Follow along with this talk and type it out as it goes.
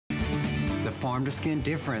the farm-to-skin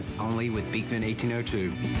difference, only with Beekman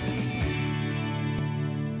 1802.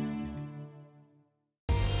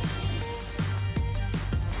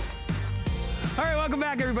 All right, welcome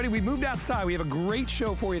back, everybody. We moved outside. We have a great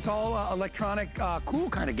show for you. It's all electronic, cool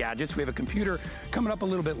kind of gadgets. We have a computer coming up a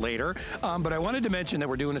little bit later. But I wanted to mention that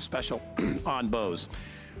we're doing a special on Bose.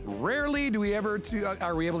 Rarely do we ever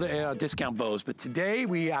are we able to discount Bose, but today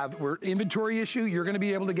we're inventory issue. You're going to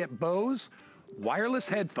be able to get Bose wireless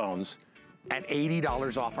headphones at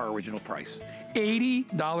 $80 off our original price.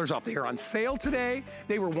 $80 off. They are on sale today.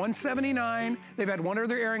 They were $179. They've had one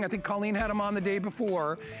other airing. I think Colleen had them on the day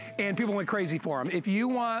before, and people went crazy for them. If you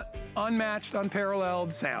want unmatched,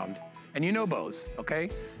 unparalleled sound, and you know Bose, okay?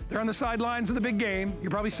 They're on the sidelines of the big game. You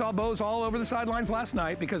probably saw Bose all over the sidelines last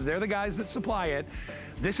night because they're the guys that supply it.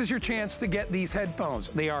 This is your chance to get these headphones.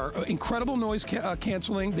 They are incredible noise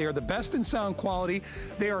canceling. They are the best in sound quality.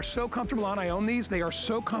 They are so comfortable on. I own these. They are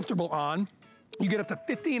so comfortable on. You get up to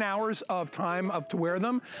 15 hours of time to wear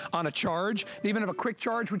them on a charge. They even have a quick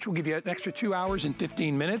charge, which will give you an extra 2 hours and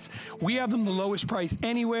 15 minutes. We have them the lowest price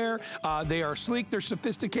anywhere. They are sleek, they're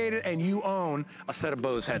sophisticated, and you own a set of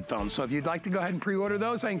Bose headphones. So if you'd like to go ahead and pre-order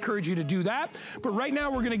those, I encourage you to do that. But right now,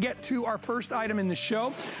 we're gonna get to our first item in the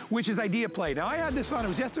show, which is Idea Play. Now, I had this on, it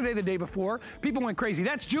was yesterday, the day before. People went crazy.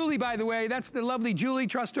 That's Julie, by the way. That's the lovely Julie,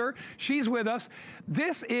 trust her. She's with us.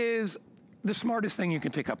 This is the smartest thing you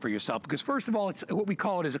can pick up for yourself, because first of all, it's what we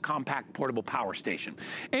call it is a compact portable power station.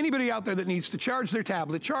 Anybody out there that needs to charge their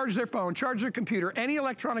tablet, charge their phone, charge their computer, any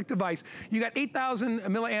electronic device, you got 8,000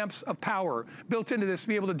 milliamps of power built into this to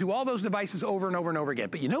be able to do all those devices over and over and over again.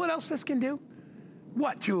 But you know what else this can do?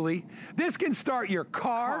 What, Julie? This can start your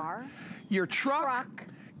car. Your truck,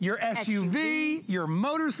 your SUV, your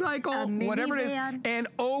motorcycle, whatever it is, and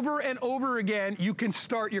over again, you can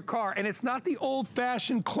start your car. And it's not the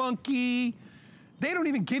old-fashioned clunky. They don't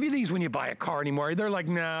even give you these when you buy a car anymore. They're like,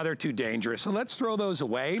 nah, they're too dangerous. So let's throw those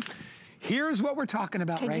away. Here's what we're talking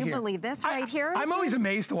about right here. Can you believe this right here? I'm always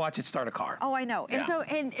amazed to watch it start a car. Oh, I know. Yeah.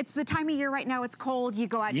 And it's the time of year right now, it's cold. You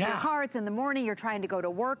go out to your car, it's in the morning, you're trying to go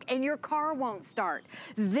to work, and your car won't start.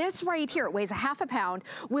 This right here, it weighs ½ a pound,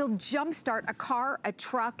 will jumpstart a car, a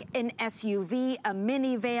truck, an SUV, a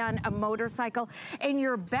minivan, a motorcycle, and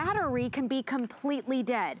your battery can be completely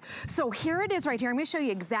dead. So here it is right here. I'm gonna show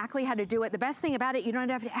you exactly how to do it. The best thing about it, you don't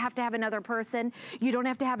have to have another person. You don't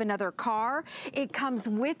have to have another car. It comes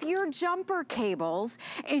with your jumper cables,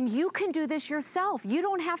 and you can do this yourself. You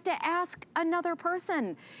don't have to ask another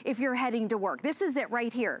person if you're heading to work. This is it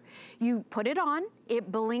right here. You put it on,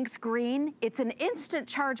 it blinks green. It's an instant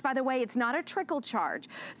charge, by the way. It's not a trickle charge.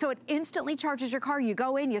 So it instantly charges your car. You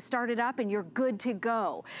go in, you start it up, and you're good to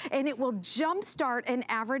go. And it will jumpstart an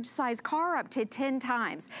average size car up to 10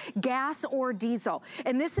 times, gas or diesel.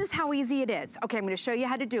 And this is how easy it is. Okay, I'm gonna show you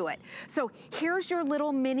how to do it. So here's your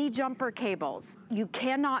little mini jumper cables. You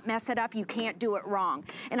cannot mess it up, you can't do it wrong.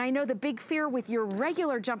 And I know the big fear with your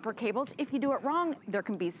regular jumper cables, if you do it wrong, there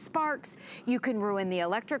can be sparks, you can ruin the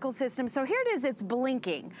electrical system. So here it is, it's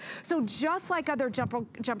blinking. So just like other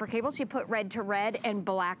jumper cables, you put red to red and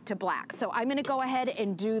black to black. So I'm gonna go ahead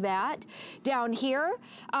and do that. Down here,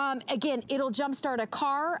 again, it'll jumpstart a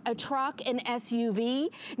car, a truck, an SUV.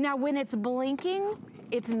 Now when it's blinking,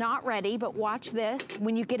 it's not ready, but watch this.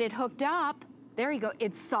 When you get it hooked up, there you go,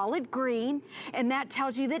 it's solid green, and that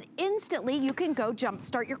tells you that instantly you can go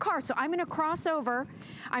jumpstart your car. So I'm gonna cross over,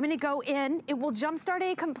 I'm gonna go in, it will jumpstart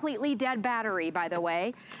a completely dead battery, by the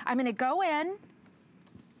way. I'm gonna go in.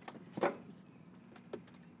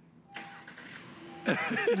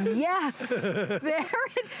 Yes, there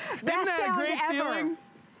it, best sound ever. Feeling?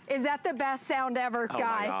 Is that the best sound ever,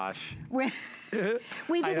 Guy? Oh my gosh.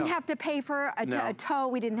 We didn't have to pay for a tow.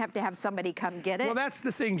 We didn't have to have somebody come get it. Well, that's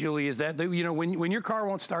the thing, Julie, is that, you know, when your car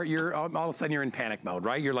won't start, you're all of a sudden you're in panic mode,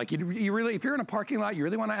 right? You're like, you really, if you're in a parking lot, you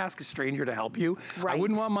really want to ask a stranger to help you. Right. I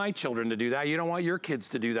wouldn't want my children to do that. You don't want your kids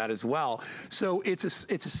to do that as well. So it's a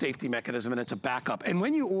safety mechanism and it's a backup. And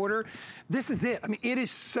when you order, this is it. I mean, it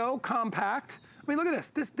is so compact. I mean, look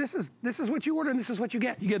at this. This is what you order and this is what you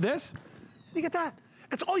get. You get this, and you get that.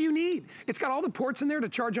 That's all you need. It's got all the ports in there to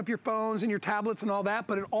charge up your phones and your tablets and all that,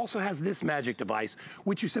 but it also has this magic device,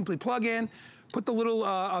 which you simply plug in, put the little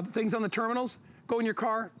things on the terminals, go in your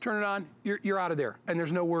car, turn it on, you're out of there, and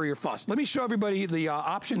there's no worry or fuss. Let me show everybody the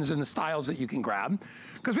options and the styles that you can grab,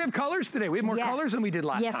 because we have colors today. We have more colors than we did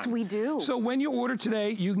last time. Yes, we do. So when you order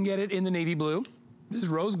today, you can get it in the navy blue. This is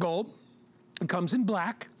rose gold. It comes in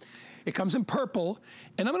black. It comes in purple,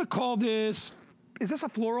 and I'm gonna call this is this a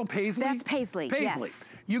floral paisley? That's paisley,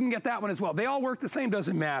 yes. You can get that one as well. They all work the same,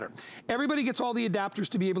 doesn't matter. Everybody gets all the adapters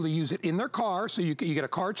to be able to use it in their car, so you get a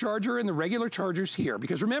car charger and the regular chargers here.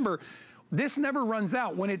 Because remember, this never runs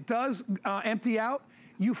out. When it does empty out,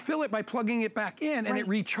 you fill it by plugging it back in and it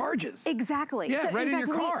recharges. Exactly. Yeah, so right in your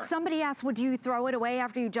car. Somebody asked, would you throw it away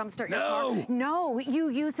after you jumpstart your car? No, you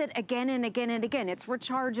use it again and again and again. It's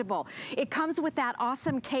rechargeable. It comes with that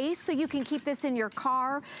awesome case, so you can keep this in your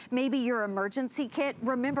car, maybe your emergency kit.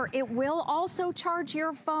 Remember, it will also charge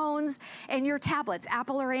your phones and your tablets,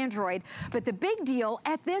 Apple or Android. But the big deal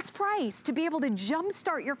at this price, to be able to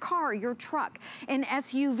jumpstart your car, your truck, an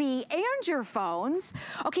SUV, and your phones.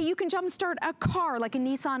 Okay, you can jumpstart a car like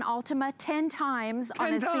a Nissan Altima 10 times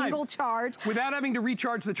on a single charge. Without having to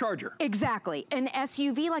recharge the charger. Exactly. An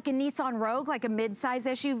SUV like a Nissan Rogue, like a mid-size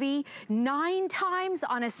SUV, 9 times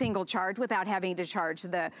on a single charge without having to charge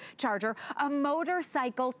the charger. A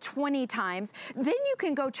motorcycle 20 times. Then you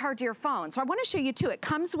can go charge your phone. So I want to show you too. It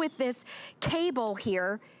comes with this cable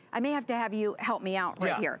here. I may have to have you help me out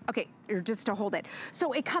right here. Okay, just to hold it.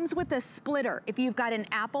 So it comes with a splitter. If you've got an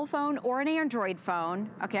Apple phone or an Android phone,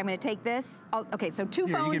 okay, I'm gonna take this. Okay, so two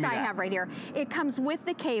phones I have right here. It comes with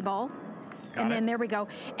the cable. And then there we go.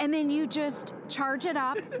 And then you just charge it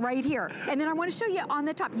up right here. And then I want to show you on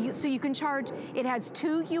the top, so you can charge. It has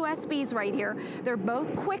 2 USBs right here. They're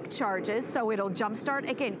both quick charges, so it'll jumpstart,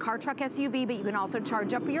 again, car, truck, SUV, but you can also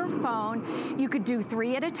charge up your phone. You could do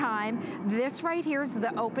 3 at a time. This right here is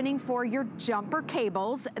the opening for your jumper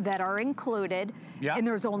cables that are included. And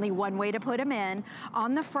there's only one way to put them in.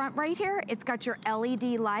 On the front right here, it's got your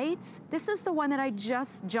LED lights. This is the one that I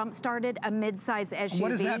just jump-started, a mid-size SUV.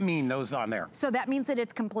 What does that mean, those on there? So that means that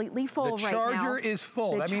it's completely full right now. The charger is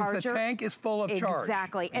full. That means the tank is full of charge.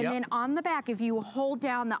 Exactly. And then on the back, if you hold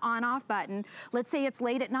down the on-off button, let's say it's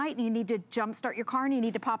late at night and you need to jumpstart your car and you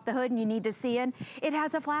need to pop the hood and you need to see in, it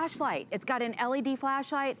has a flashlight. It's got an LED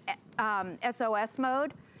flashlight, SOS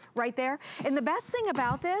mode right there. And the best thing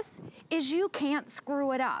about this is you can't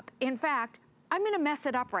screw it up. In fact, I'm gonna mess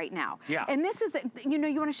it up right now. And this is, you know,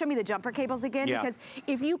 you wanna show me the jumper cables again? Because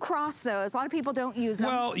if you cross those, a lot of people don't use them.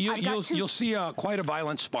 Well, you'll see quite a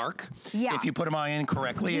violent spark if you put them on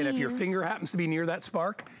incorrectly. And if your finger happens to be near that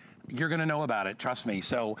spark, you're gonna know about it, trust me.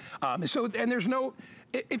 So, and there's no,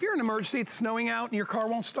 if you're in an emergency, it's snowing out and your car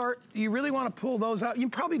won't start, you really want to pull those out. You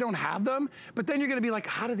probably don't have them, but then you're going to be like,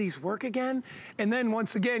 how do these work again? And then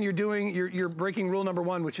once again, you're breaking rule number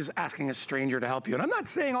 1, which is asking a stranger to help you. And I'm not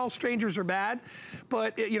saying all strangers are bad,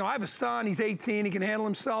 but you know, I have a son, he's 18, he can handle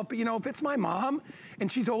himself. But you know, if it's my mom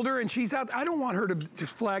and she's older and she's out, I don't want her to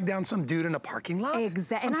just flag down some dude in a parking lot.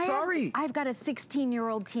 Exactly. I'm sorry. I've got a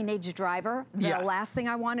 16-year-old teenage driver. The last thing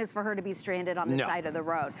I want is for her to be stranded on the side of the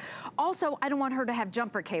road. Also, I don't want her to have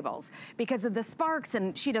jumper cables because of the sparks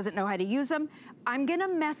and she doesn't know how to use them. I'm gonna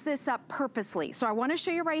mess this up purposely. So I wanna show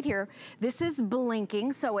you right here. This is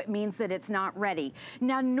blinking, so it means that it's not ready.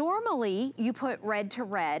 Now, normally you put red to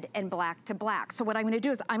red and black to black. So what I'm gonna do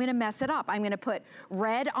is I'm gonna mess it up. I'm gonna put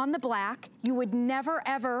red on the black. You would never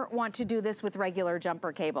ever want to do this with regular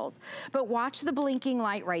jumper cables. But watch the blinking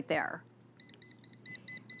light right there.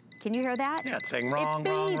 Can you hear that? Yeah, it's saying wrong,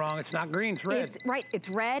 wrong, wrong. It's not green, it's red. It's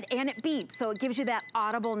red and it beeps. So it gives you that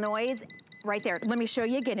audible noise right there. Let me show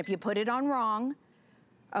you again. If you put it on wrong,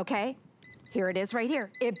 okay, here it is right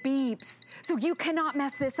here. It beeps. So you cannot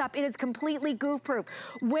mess this up. It is completely goof-proof.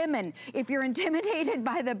 Women, if you're intimidated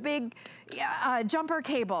by the big jumper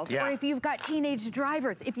cables, or if you've got teenage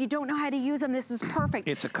drivers, if you don't know how to use them, this is perfect.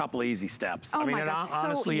 It's a couple easy steps. Oh I mean, my gosh, it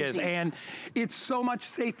honestly so is. easy. And it's so much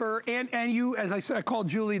safer. And you, as I said, I call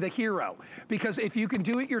Julie the hero. Because if you can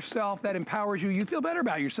do it yourself, that empowers you. You feel better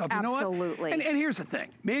about yourself. You know what? Absolutely. And here's the thing.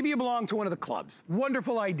 Maybe you belong to one of the clubs.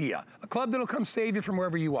 Wonderful idea. A club that'll come save you from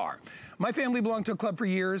wherever you are. My family belonged to a club for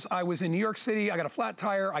years. I was in New York City. I got a flat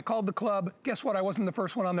tire. I called the club. Guess what? I wasn't the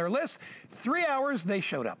first one on their list. 3 hours, they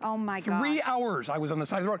showed up. Oh my gosh. 3 hours I was on the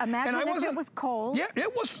side of the road. Imagine if it was cold. Yeah,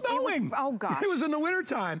 it was snowing. Oh gosh. It was in the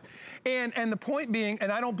wintertime. And the point being,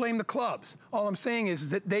 and I don't blame the clubs. All I'm saying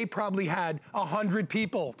is that they probably had 100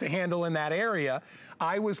 people to handle in that area.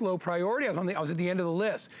 I was low priority. I was at the end of the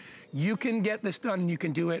list. You can get this done and you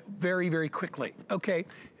can do it very, very quickly. Okay,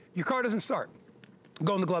 your car doesn't start.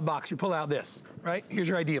 Go in the glove box, you pull out this, right? Here's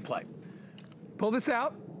your idea plate. Pull this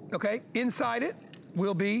out, okay? Inside it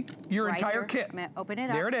will be your entire kit. Open it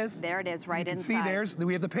up. There it is. There it is, right inside. See,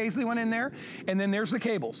 we have the paisley one in there, and then there's the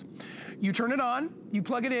cables. You turn it on, you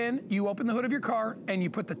plug it in, you open the hood of your car, and you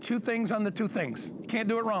put the 2 things on the 2 things. You can't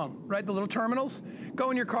do it wrong, right? The little terminals. Go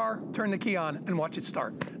in your car, turn the key on, and watch it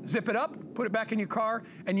start. Zip it up, put it back in your car,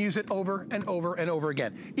 and use it over and over and over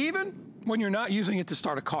again. Even when you're not using it to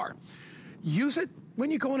start a car. Use it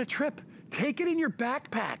when you go on a trip. Take it in your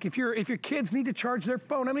backpack. If your kids need to charge their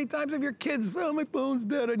phone, how many times have your kids, oh, my phone's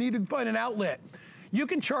dead, I need to find an outlet. You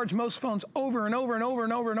can charge most phones over and over and over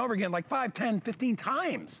and over and over again, like 5, 10, 15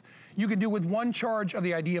 times. You can do with one charge of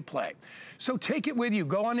the Idea Play. So take it with you.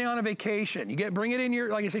 Go on a vacation. Bring it in your,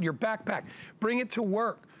 like I said, your backpack. Bring it to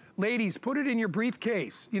work. Ladies, put it in your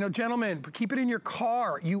briefcase. You know, gentlemen, keep it in your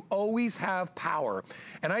car. You always have power.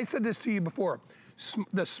 And I said this to you before.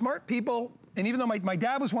 The smart people, and even though my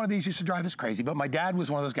dad was one of these, used to drive us crazy, but my dad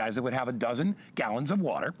was one of those guys that would have a dozen gallons of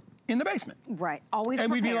water in the basement. Right, always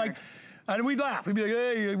and prepared. We'd be like, and we'd laugh. We'd be like,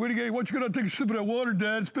 hey, what you gonna take a sip of that water,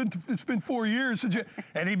 Dad? It's been 4 years since you,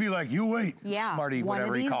 and he'd be like, you wait, smarty,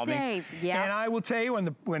 whatever he called me. And I will tell you,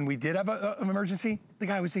 when we did have an emergency, the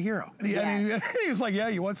guy was a hero. And he was like, yeah,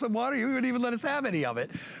 you want some water? He wouldn't even let us have any of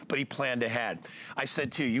it. But he planned ahead. I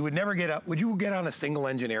said to you, you would never would you get on a single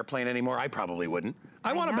engine airplane anymore? I probably wouldn't.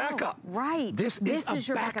 I want a backup. Right. This is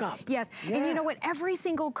your backup. Yes. Yeah. And you know what? Every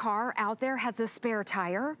single car out there has a spare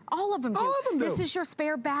tire. All of them do. All of them do. This is your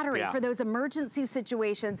spare battery for those emergency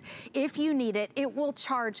situations. If you need it, it will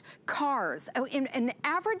charge cars. An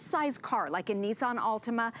average size car, like a Nissan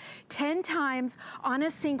Altima, 10 times on a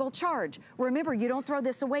single charge. Remember, you don't throw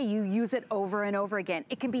this away. You use it over and over again.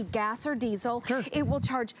 It can be gas or diesel. Sure. It will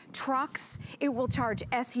charge trucks. It will charge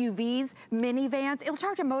SUVs, minivans. It'll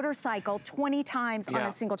charge a motorcycle 20 times on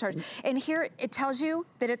a single charge. And here it tells you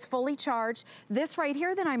that it's fully charged. This right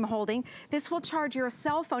here that I'm holding, this will charge your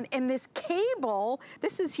cell phone. And this cable,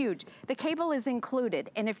 this is huge. The cable is included.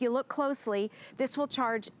 And if you look closely, this will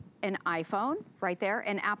charge an iPhone right there,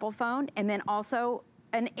 an Apple phone, and then also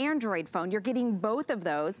an Android phone. You're getting both of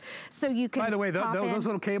those, so you can. By the way, those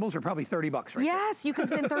little cables are probably $30 right Yes, you can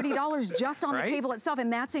spend $30 just on the cable itself,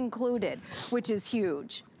 and that's included, which is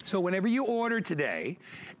huge. So whenever you order today,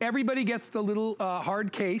 everybody gets the little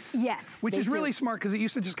hard case. Yes, which is really smart because it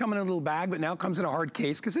used to just come in a little bag, but now it comes in a hard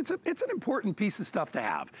case because it's an important piece of stuff to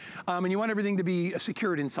have. And you want everything to be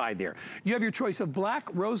secured inside there. You have your choice of black,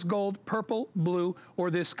 rose gold, purple, blue, or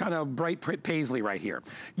this kind of bright paisley right here.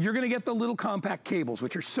 You're gonna get the little compact cables,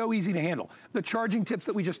 which are so easy to handle. The charging tips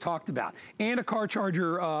that we just talked about, and a car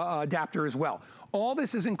charger adapter as well. All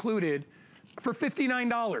this is included for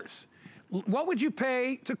 $59. What would you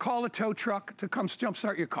pay to call a tow truck to come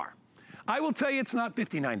jumpstart your car? I will tell you it's not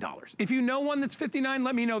 $59. If you know one that's $59,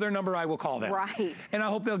 let me know their number, I will call them. Right. And I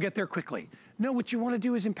hope they'll get there quickly. No, what you want to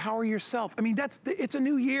do is empower yourself. I mean, it's a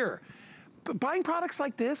new year. But buying products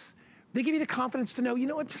like this, they give you the confidence to know, you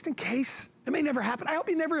know what, just in case, it may never happen. I hope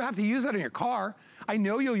you never have to use that on your car. I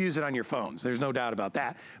know you'll use it on your phones. There's no doubt about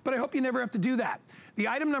that. But I hope you never have to do that. The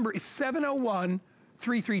item number is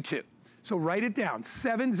 701332. So write it down,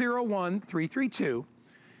 701332.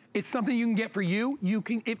 It's something you can get for you.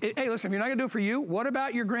 Hey, listen, if you're not gonna do it for you, what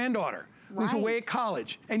about your granddaughter who's away at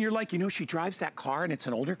college? And you're like, you know, she drives that car and it's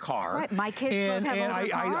an older car. Right, my kids both have older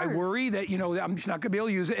cars. I worry that, you know, I'm just not gonna be able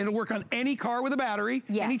to use it. It'll work on any car with a battery,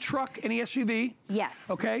 any truck, any SUV. Yes.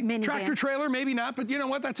 Okay, minivan. Tractor trailer, maybe not, but you know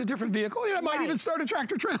what, that's a different vehicle. Yeah, I might even start a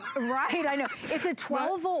tractor trailer. Right, I know. It's a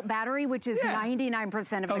 12-volt battery, which is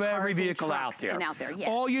 99% of the cars every vehicle and trucks out there. Yes.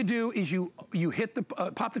 All you do is you hit the,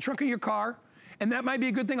 pop the trunk of your car, and that might be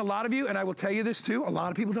a good thing. A lot of you, and I will tell you this too, a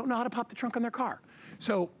lot of people don't know how to pop the trunk on their car.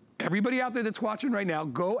 So everybody out there that's watching right now,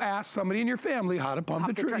 go ask somebody in your family how to pump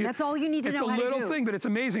the trunk. That's all you need to know how to do. It's a little thing, but it's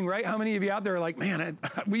amazing, right? How many of you out there are like, man,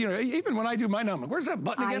 you know, even when I do mine, I'm like, where's that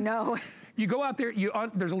button again? I know. You go out there,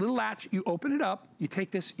 there's a little latch, you open it up, you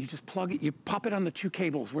take this, you just plug it, you pop it on the two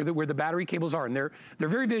cables where the battery cables are, and they're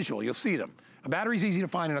very visual, you'll see them. A battery's easy to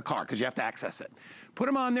find in a car because you have to access it. Put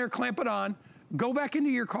them on there, clamp it on, go back into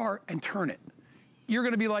your car and turn it. You're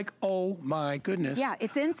gonna be like, oh my goodness. Yeah,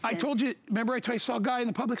 it's instant. I told you, remember I saw a guy in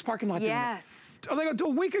the Publix parking lot doing it? Like a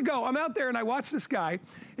week ago, I'm out there and I watched this guy,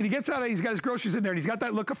 and he gets out, he's got his groceries in there, and he's got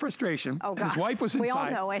that look of frustration. Oh, God. And his wife was inside. We all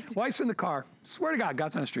know it. Wife's in the car. Swear to God,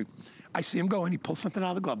 God's on the street. I see him go, and he pulls something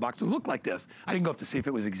out of the glove box that looked like this. I didn't go up to see if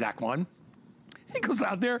it was the exact one. He goes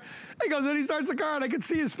out there, he goes, and he starts the car, and I can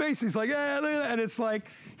see his face. He's like, yeah, look at that. And it's like,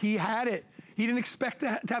 he had it. He didn't expect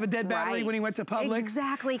to have a dead battery when he went to Publix.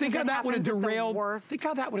 Exactly. Think how that would have derailed. Think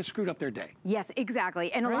how that would have screwed up their day. Yes,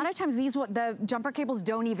 exactly. And a lot of times the jumper cables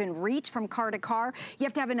don't even reach from car to car. You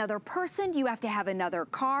have to have another person. You have to have another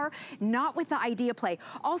car. Not with the Idea Play.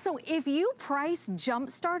 Also, if you price jump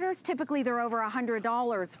starters, typically they're over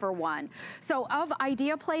 $100 for one. So of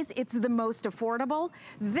Idea Plays, it's the most affordable.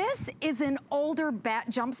 This is an older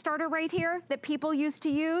jump starter right here that people used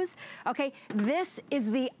to use. Okay, this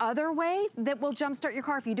is the other way that that will jumpstart your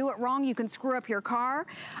car. If you do it wrong, you can screw up your car.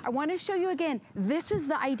 I want to show you again, this is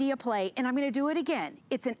the idea play, and I'm going to do it again.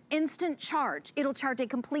 It's an instant charge. It'll charge a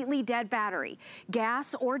completely dead battery,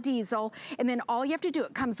 gas or diesel, and then all you have to do,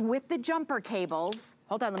 it comes with the jumper cables.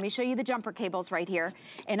 Hold on, let me show you the jumper cables right here,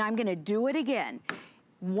 and I'm going to do it again.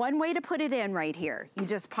 One way to put it in right here, you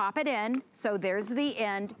just pop it in, so there's the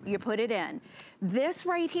end, you put it in. This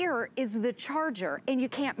right here is the charger, and you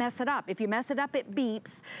can't mess it up. If you mess it up, it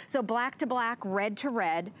beeps. So black to black, red to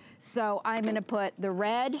red. So I'm gonna put the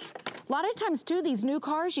red. A lot of times too, these new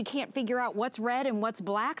cars, you can't figure out what's red and what's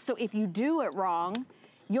black, so if you do it wrong,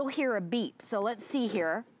 you'll hear a beep. So let's see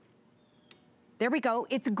here. There we go,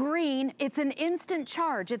 it's green, it's an instant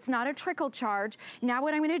charge, it's not a trickle charge. Now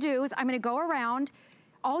what I'm gonna do is I'm gonna go around.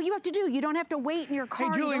 All you have to do, you don't have to wait in your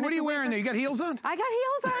car. Hey, Julie, what are you wearing there? You got heels on? I got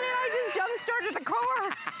heels on and I just jump-started the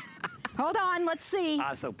car. Hold on, let's see.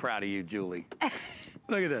 I'm so proud of you, Julie.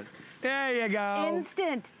 Look at this. There you go.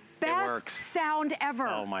 Instant. Best sound ever.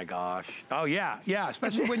 Oh my gosh. Oh yeah, yeah,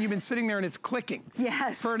 especially when you've been sitting there and it's clicking.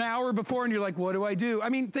 Yes. For an hour before and you're like, what do I do? I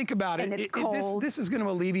mean, think about it. And it's cold. This is gonna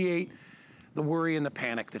alleviate the worry and the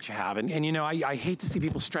panic that you have. And you know, I hate to see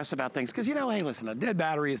people stress about things because, you know, hey, listen, a dead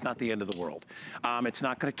battery is not the end of the world. It's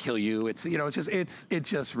not gonna kill you. It's, you know, it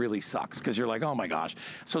just really sucks because you're like, oh my gosh,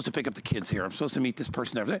 I'm supposed to pick up the kids here. I'm supposed to meet this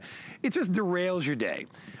person there. It just derails your day.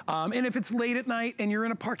 And if it's late at night and you're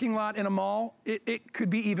in a parking lot in a mall, it could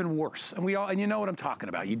be even worse. And you know what I'm talking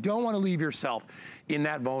about. You don't wanna leave yourself in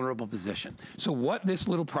that vulnerable position. So what this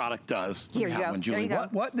little product does, here you go. Julie, there you go.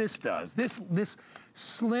 What this does, this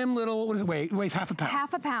slim little, what does it weigh? It weighs half a pound.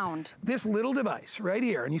 Half a pound. This little device right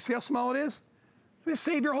here, and you see how small it is? It's gonna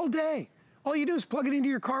save your whole day. All you do is plug it into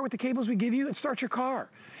your car with the cables we give you and start your car.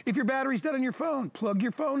 If your battery's dead on your phone, plug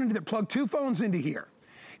your phone into there, plug 2 phones into here.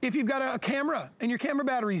 If you've got a camera and your camera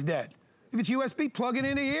battery's dead, if it's USB, plug it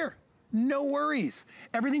into here. No worries.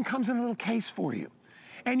 Everything comes in a little case for you.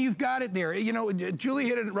 And you've got it there. You know, Julie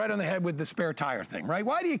hit it right on the head with the spare tire thing, right?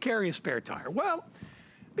 Why do you carry a spare tire? Well,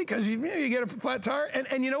 because you get a flat tire,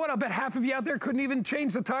 and you know what? I bet half of you out there couldn't even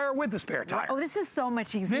change the tire with the spare tire. Oh, this is so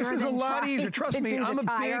much easier. This is a lot easier. Trust me, I'm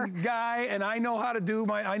a big guy, and I know how to do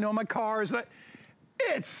I know my cars.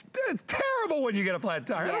 It's terrible when you get a flat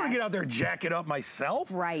tire. Yes. I don't want to get out there and jack it up myself.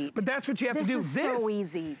 Right. But that's what you have to do. This is so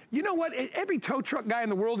easy. You know what? Every tow truck guy in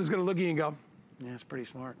the world is going to look at you and go, yeah, it's pretty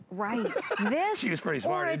smart. Right. This she was pretty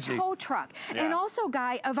smart, or a tow truck. Yeah. And also,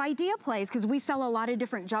 Guy, of Idea Plays, because we sell a lot of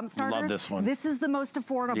different jump starters. Love this one. This is the most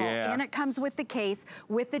affordable. Yeah. And it comes with the case,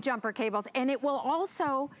 with the jumper cables. And it will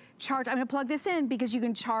also charge, I'm gonna plug this in because you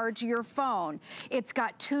can charge your phone. It's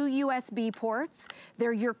got 2 USB ports.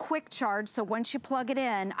 They're your quick charge, so once you plug it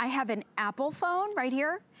in, I have an Apple phone right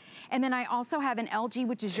here. And then I also have an LG,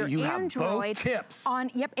 which is your Android. Have both tips.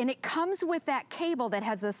 Yep, and it comes with that cable that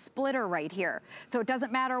has a splitter right here. So it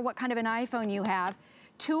doesn't matter what kind of an iPhone you have.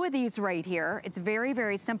 2 of these right here. It's very,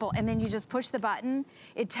 very simple. And then you just push the button.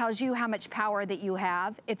 It tells you how much power that you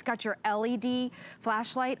have. It's got your LED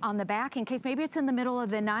flashlight on the back in case maybe it's in the middle of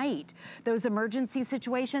the night. Those emergency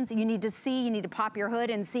situations, you need to see, you need to pop your hood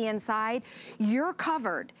and see inside. You're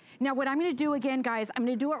covered. Now what I'm gonna do again, guys, I'm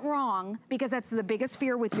gonna do it wrong because that's the biggest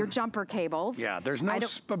fear with your jumper cables. Yeah, there's no,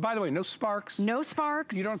 but by the way, no sparks. No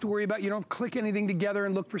sparks. You don't have to worry about, you don't click anything together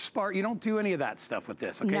and look for spark. You don't do any of that stuff with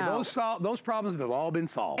this, okay? No. Those problems have all been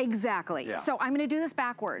solved. Exactly. Yeah. So I'm gonna do this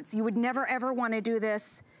backwards. You would never ever wanna do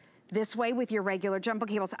this way with your regular jumper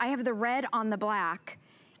cables. I have the red on the black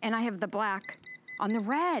and I have the black on the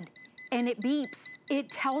red. And it beeps. It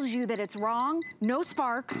tells you that it's wrong. No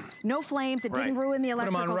sparks, no flames. It didn't ruin the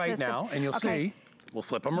electrical system. Put them on right now, and you'll see. We'll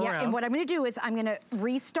flip them around. Yeah, and what I'm gonna do is I'm gonna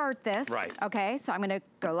restart this. Right. Okay, so I'm gonna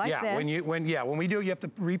go like this. When we do it, you have to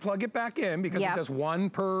replug it back in because it does 1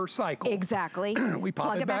 per cycle. Exactly. We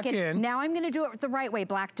pop it back in. Now I'm gonna do it the right way,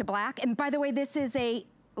 black to black. And by the way, this is a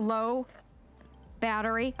low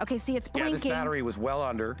battery. Okay, see, it's blinking. Yeah, this battery was well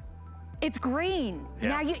under. It's green. Yeah.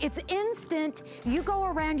 Now it's instant. You go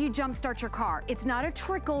around, you jumpstart your car. It's not a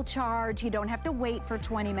trickle charge. You don't have to wait for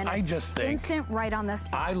 20 minutes. I just think instant, right on the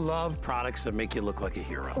spot. I love products that make you look like a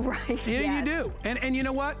hero. Right. Yeah, you do. And you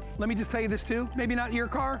know what? Let me just tell you this too. Maybe not your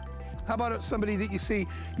car. How about somebody that you see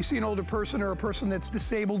an older person or a person that's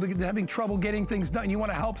disabled, having trouble getting things done. You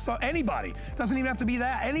want to help anybody. Doesn't even have to be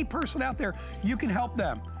that. Any person out there, you can help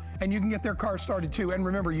them. And you can get their car started too. And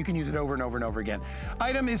remember, you can use it over and over and over again.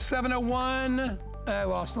 Item is 701, I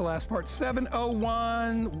lost the last part,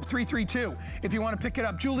 701-332. If you want to pick it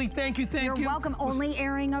up. Julie, thank you. You're welcome. Only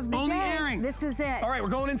airing of the day. Only airing. This is it. All right, we're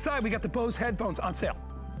going inside. We got the Bose headphones on sale.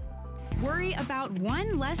 Worry about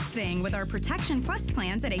one less thing with our Protection Plus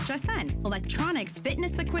plans at HSN. Electronics,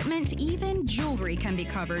 fitness equipment, even jewelry can be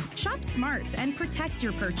covered. Shop smart and protect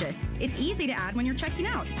your purchase. It's easy to add when you're checking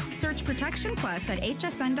out. Search Protection Plus at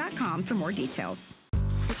hsn.com for more details.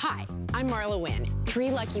 Hi, I'm Marla Wynn.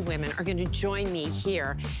 3 lucky women are going to join me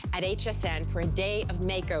here at HSN for a day of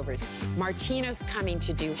makeovers. Martino's coming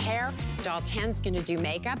to do hair. Doll 10's going to do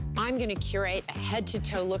makeup. I'm going to curate a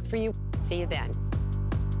head-to-toe look for you. See you then.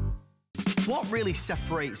 What really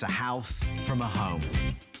separates a house from a home?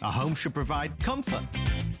 A home should provide comfort,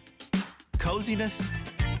 coziness,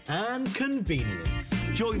 and convenience.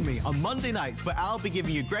 Join me on Monday nights where I'll be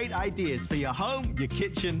giving you great ideas for your home, your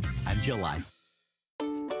kitchen, and your life.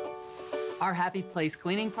 Our Happy Place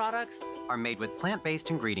cleaning products Are made with plant-based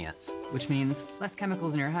ingredients. which means less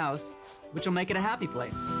chemicals in your house, which will make it a happy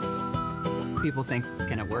place. People think,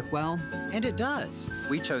 can it work well? And it does.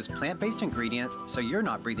 We chose plant-based ingredients so you're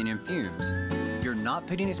not breathing in fumes. You're not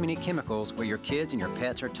putting as many chemicals where your kids and your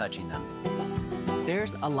pets are touching them.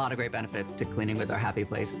 There's a lot of great benefits to cleaning with our Happy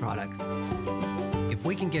Place products. If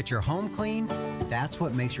we can get your home clean, that's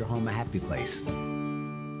what makes your home a happy place.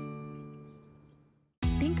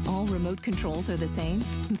 Think all remote controls are the same?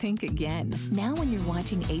 Think again. Now when you're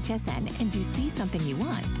watching HSN and you see something you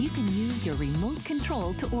want, you can use your remote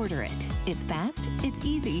control to order it. It's fast, it's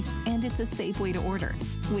easy, and it's a safe way to order.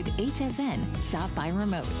 With HSN, shop by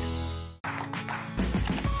remote.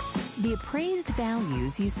 The appraised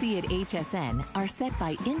values you see at HSN are set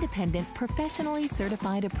by independent, professionally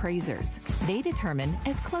certified appraisers. They determine,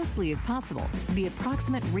 as closely as possible, the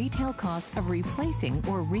approximate retail cost of replacing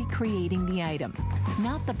or recreating the item,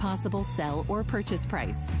 not the possible sell or purchase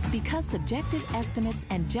price. Because subjective estimates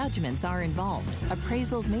and judgments are involved,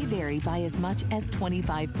 appraisals may vary by as much as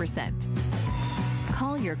 25%.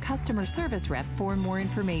 Call your customer service rep for more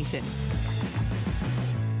information.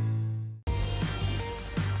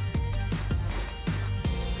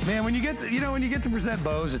 Man, when you get to present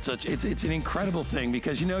Bose, it's an incredible thing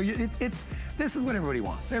because this is what everybody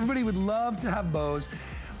wants. Everybody would love to have Bose.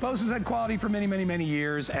 Bose has had quality for many, many, many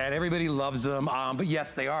years, and everybody loves them. But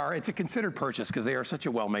yes, they are. It's a considered purchase because they are such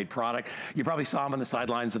a well-made product. You probably saw them on the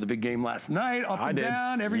sidelines of the big game last night, up and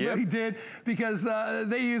down. Everybody did, because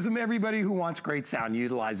they use them. Everybody who wants great sound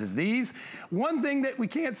utilizes these. One thing that we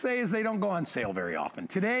can't say is they don't go on sale very often.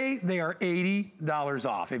 Today, they are $80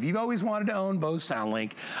 off. If you've always wanted to own Bose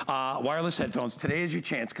SoundLink wireless headphones, today is your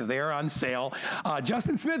chance because they are on sale.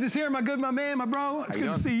 Justin Smith is here, my man, my bro. It's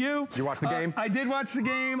good to see you. Did you watch the game? I did watch the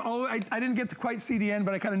game. Oh, I didn't get to quite see the end,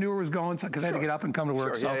 but I kind of knew where it was going because I had to get up and come to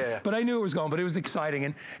work. But I knew it was going, but it was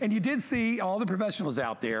exciting. And you did see all the professionals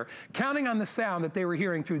out there counting on the sound that they were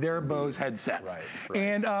hearing through their Bose headsets. Right.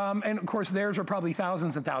 And of course, theirs are probably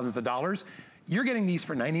thousands and thousands of dollars. You're getting these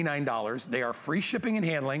for $99. They are free shipping and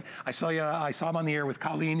handling. I saw them on the air with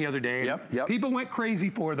Colleen the other day. Yep. People went crazy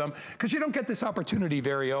for them because you don't get this opportunity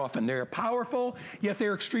very often. They're powerful, yet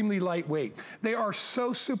they're extremely lightweight. They are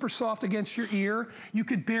so super soft against your ear, you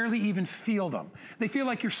could barely even feel them. They feel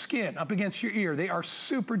like your skin up against your ear. They are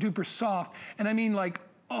super duper soft, and I mean like,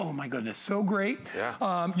 oh my goodness, so great.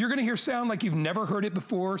 Yeah. You're gonna hear sound like you've never heard it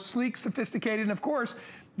before, sleek, sophisticated, and of course,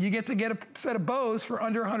 you get to get a set of Bose for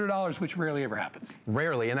under $100, which rarely ever happens.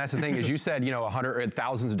 Rarely, and that's the thing, as you said,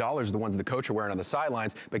 thousands of dollars are the ones the coach are wearing on the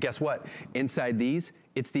sidelines, but guess what? Inside these,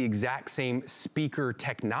 it's the exact same speaker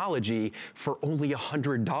technology for only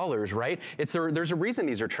 $100, right? There's a reason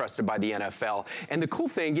these are trusted by the NFL. And the cool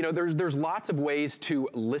thing, there's lots of ways to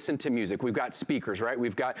listen to music. We've got speakers, right?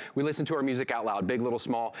 We listen to our music out loud, big, little,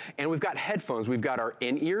 small, and we've got headphones. We've got our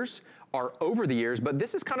in-ears, our over-the-ears, but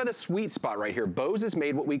this is kind of the sweet spot right here. Bose has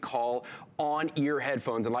made what we call on-ear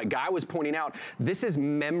headphones, and like Guy was pointing out, this is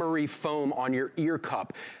memory foam on your ear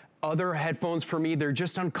cup. Other headphones for me, they're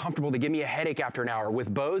just uncomfortable. They give me a headache after an hour.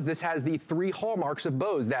 With Bose, this has the 3 hallmarks of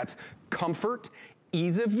Bose. That's comfort,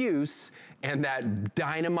 ease of use, and that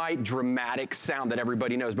dynamite, dramatic sound that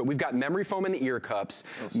everybody knows. But we've got memory foam in the ear cups,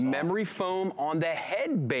 memory foam on the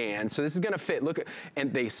headband. So this is gonna fit, look,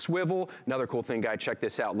 and they swivel. Another cool thing, Guy, check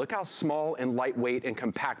this out. Look how small and lightweight and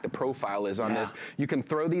compact the profile is on this. You can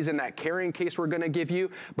throw these in that carrying case we're gonna give you,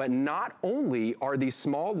 but not only are these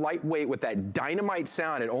small, lightweight with that dynamite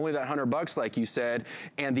sound at only that $100 like you said,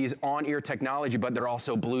 and these on-ear technology, but they're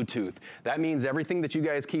also Bluetooth. That means everything that you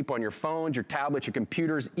guys keep on your phones, your tablets, your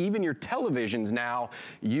computers, even your televisions now,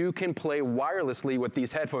 you can play wirelessly with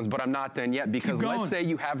these headphones, but I'm not done yet because let's say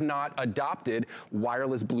you have not adopted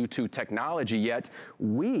wireless Bluetooth technology yet.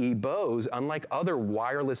 We, Bose, unlike other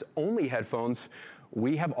wireless only headphones,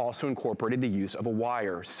 we have also incorporated the use of a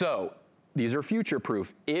wire. So these are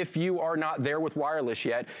future-proof. If you are not there with wireless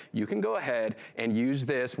yet, you can go ahead and use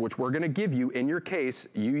this, which we're gonna give you in your case.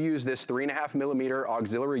 You use this 3.5mm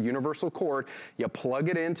auxiliary universal cord. You plug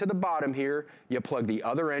it into the bottom here. You plug the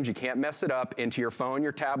other end, you can't mess it up, into your phone,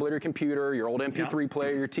 your tablet, or computer, your old MP3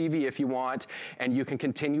 player, your TV if you want, and you can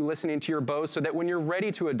continue listening to your Bose so that when you're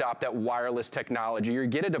ready to adopt that wireless technology, or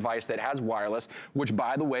get a device that has wireless, which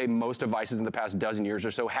by the way, most devices in the past dozen years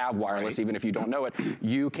or so have wireless, even if you don't know it,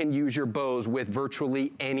 you can use your Bose with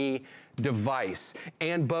virtually any device.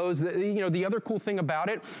 And Bose, you know, the other cool thing about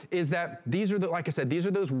it is that these are like I said, these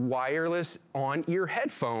are those wireless on-ear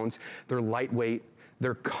headphones. They're lightweight.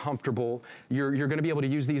 They're comfortable. You're gonna be able to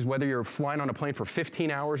use these whether you're flying on a plane for 15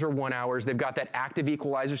 hours or 1 hour. They've got that active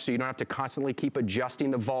equalizer so you don't have to constantly keep adjusting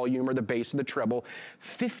the volume or the bass or the treble.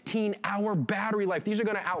 15-hour battery life. These are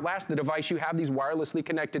gonna outlast the device you have these wirelessly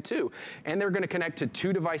connected to. And they're gonna connect to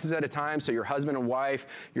 2 devices at a time, so your husband and wife,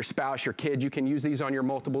 your spouse, your kids, you can use these on your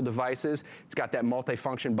multiple devices. It's got that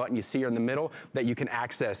multifunction button you see here in the middle that you can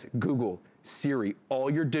access Google, Siri, all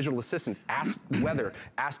your digital assistants, ask weather,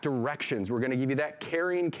 ask directions. We're gonna give you that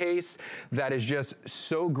carrying case that is just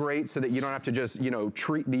so great so that you don't have to just, you know,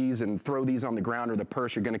 treat these and throw these on the ground or the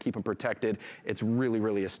purse. You're gonna keep them protected. It's really,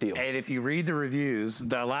 really a steal. And if you read the reviews,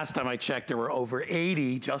 the last time I checked, there were over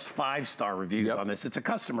 80 just 5-star reviews on this. It's a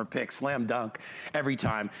customer pick, slam dunk, every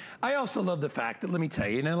time. I also love the fact that, let me tell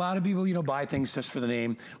you, and a lot of people, you know, buy things just for the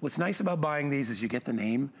name. What's nice about buying these is you get the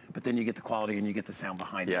name, but then you get the quality and you get the sound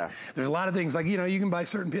behind it. There's a lot of things like, you know, you can buy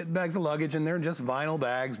certain bags of luggage and they're just vinyl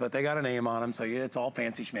bags, but they got a name on them, so yeah, it's all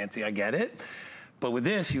fancy schmancy, I get it. But with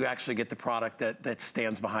this, you actually get the product that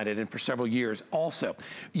stands behind it, and for several years. Also,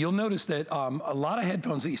 you'll notice that a lot of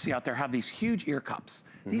headphones that you see out there have these huge ear cups.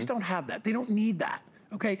 These don't have that. They don't need that.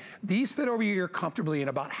 Okay, these fit over your ear comfortably in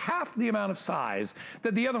about half the amount of size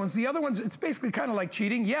that the other ones. The other ones, it's basically kind of like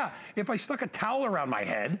cheating. Yeah, if I stuck a towel around my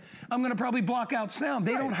head, I'm gonna probably block out sound.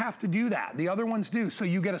 They don't have to do that. The other ones do. So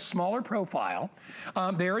you get a smaller profile.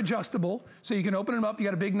 They're adjustable, so you can open them up. You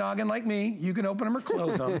got a big noggin like me. You can open them or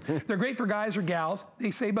close them. They're great for guys or gals.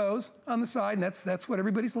 They say Bose on the side, and that's what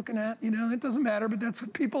everybody's looking at. You know, it doesn't matter, but that's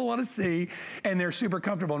what people want to see, and they're super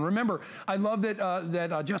comfortable. And remember, I love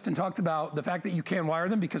that Justin talked about the fact that you can wire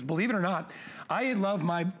them, because believe it or not, I love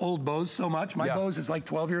my old Bose so much. My Bose is like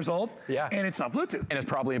 12 years old, and it's not Bluetooth. And it's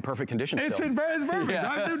probably in perfect condition still. It's perfect.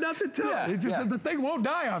 I do nothing to it. It's just, the thing won't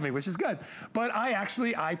die on me, which is good. But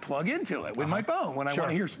I plug into it with my phone when I want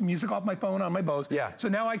to hear music off my phone on my Bose. So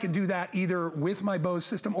now I can do that either with my Bose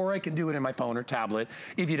system, or I can do it in my phone or tablet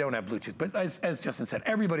if you don't have Bluetooth. But as Justin said,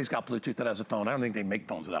 everybody's got Bluetooth that has a phone. I don't think they make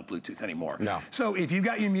phones without Bluetooth anymore. No. So if you've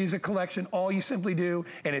got your music collection, all you simply do,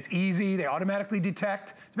 and it's easy, they automatically detect.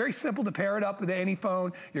 It's very simple to pair it up with any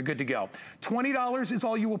phone. You're good to go. $20 is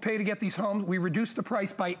all you will pay to get these homes. We reduced the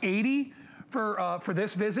price by $80 for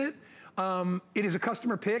this visit. It is a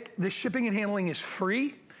customer pick. The shipping and handling is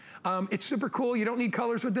free. It's super cool. You don't need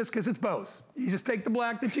colors with this because it's Bose. You just take the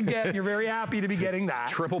black that you get, and you're very happy to be getting that.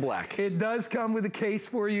 It's triple black. It does come with a case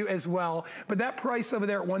for you as well. But that price over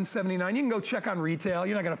there at $179, you can go check on retail.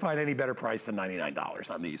 You're not going to find any better price than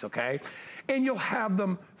 $99 on these, okay? And you'll have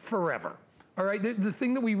them forever. All right, the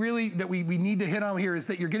thing that we need to hit on here is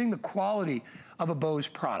that you're getting the quality of a Bose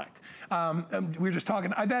product. We were just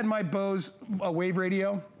talking, I've had my Bose Wave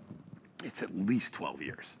radio. It's at least 12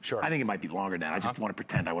 years. Sure. I think it might be longer than that. I just want to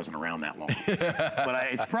pretend I wasn't around that long. But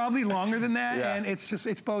it's probably longer than that, and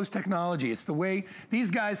it's Bose technology. It's the way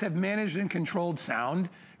these guys have managed and controlled sound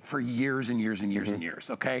for years and years and years and years,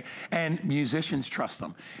 okay? And musicians trust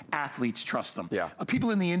them. Athletes trust them. People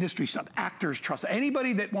in the industry, actors trust them.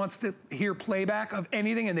 Anybody that wants to hear playback of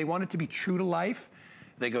anything and they want it to be true to life,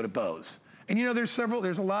 they go to Bose. And you know, there's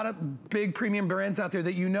a lot of big premium brands out there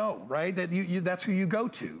that you know, right? That that's who you go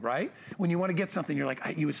to, right? When you want to get something, you're like,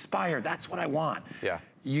 you aspire, that's what I want.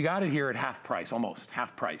 You got it here at half price, almost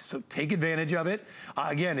half price. So take advantage of it.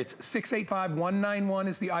 Again, it's 685-191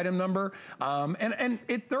 is the item number. And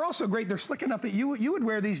they're also great. They're slick enough that you would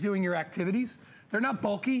wear these doing your activities. They're not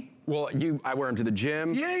bulky. Well, I wear them to the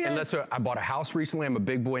gym. And I bought a house recently. I'm a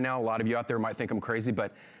big boy now. A lot of you out there might think I'm crazy,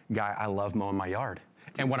 but guy, I love mowing my yard.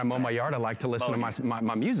 And when I mow my yard, I like to listen to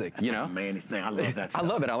my music, you know? That's a manly thing. I love that stuff. I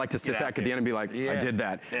love it. I like to sit back at the end and be like, I did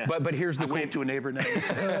that. But here's the wave to a neighbor now.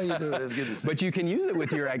 You do it. It's good to see. But you can use it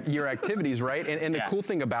with your activities, right? And the cool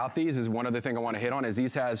thing about these is one other thing I want to hit on is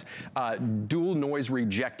these has dual noise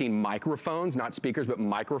rejecting microphones, not speakers, but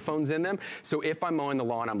microphones in them. So if I'm mowing the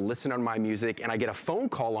lawn, I'm listening to my music, and I get a phone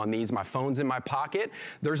call on these, my phone's in my pocket,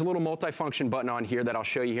 there's a little multifunction button on here that I'll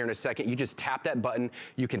show you here in a second. You just tap that button.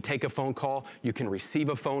 You can take a phone call. You can receive receive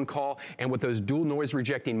a phone call, and with those dual noise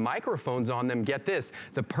rejecting microphones on them, get this,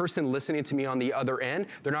 the person listening to me on the other end,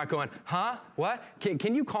 they're not going, huh, what?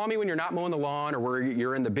 Can you call me when you're not mowing the lawn or where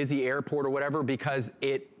you're in the busy airport or whatever, because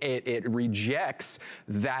it rejects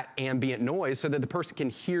that ambient noise so that the person can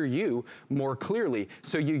hear you more clearly.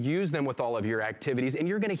 So you use them with all of your activities, and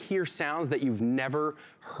you're gonna hear sounds that you've never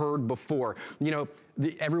heard before. You know,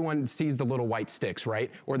 everyone sees the little white sticks, right?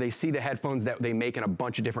 Or they see the headphones that they make in a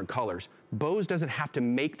bunch of different colors. Bose doesn't have to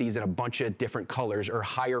make these in a bunch of different colors or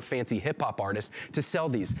hire fancy hip hop artists to sell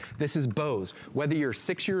these. This is Bose. Whether you're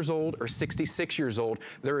 6 years old or 66 years old,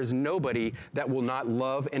 there is nobody that will not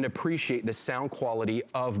love and appreciate the sound quality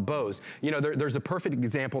of Bose. You know, there's a perfect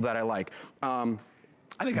example that I like. I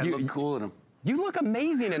think I look cool in them. You look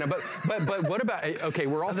amazing in it, but what about? Okay,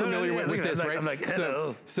 we're all familiar with this, right? I'm like,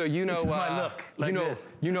 hello. So you know, this is my look, like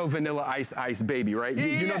you know Vanilla Ice Baby, right? Yeah,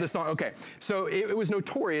 you know the song. Okay, so it was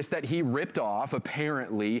notorious that he ripped off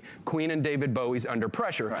apparently Queen and David Bowie's Under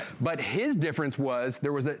Pressure, right. But his difference was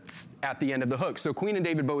there was a tss at the end of the hook. So Queen and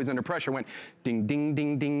David Bowie's Under Pressure went ding ding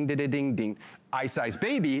ding ding ding ding ding. Ice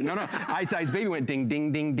Baby, Ice Baby went ding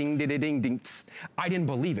ding ding ding ding ding ding. I didn't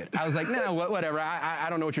believe it. I was like, no, whatever. I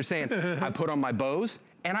don't know what you're saying. I put on my Bose,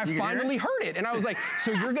 and I finally heard it. And I was like,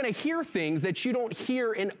 so you're gonna hear things that you don't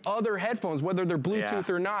hear in other headphones, whether they're Bluetooth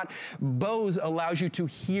or not. Bose allows you to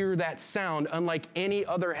hear that sound unlike any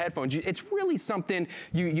other headphones. It's really something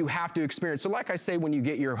you have to experience. So like I say, when you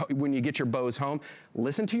get your Bose home,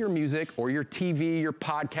 listen to your music or your TV, your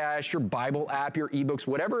podcast, your Bible app, your ebooks,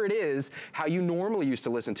 whatever it is, how you normally used to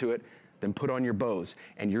listen to it, then put on your Bose,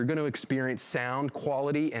 and you're gonna experience sound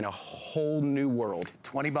quality in a whole new world.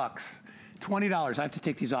 $20. $20. I have to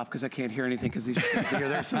take these off because I can't hear anything because these are so clear.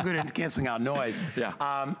 They're so good at canceling out noise. Yeah.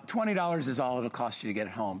 $20 is all it'll cost you to get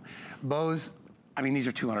it home. Bose, I mean, these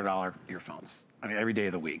are $200 earphones. I mean, every day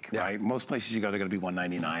of the week, right? Most places you go, they're gonna be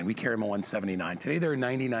 $199. We carry them at $179. Today, they're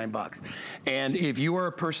 $99. And if you are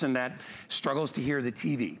a person that struggles to hear the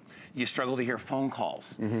TV, you struggle to hear phone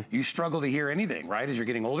calls, you struggle to hear anything, right? As you're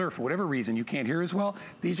getting older, for whatever reason, you can't hear as well,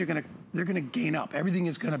 these are they're gonna gain up. Everything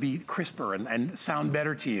is gonna be crisper and sound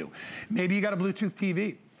better to you. Maybe you got a Bluetooth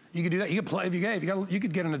TV. You could do that. You could play you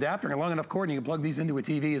could get an adapter and a long enough cord, and you can plug these into a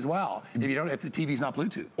TV as well. If the TV's not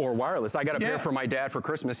Bluetooth or wireless. I got a pair for my dad for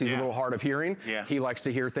Christmas. He's a little hard of hearing. Yeah. He likes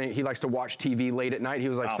to hear things. He likes to watch TV late at night. He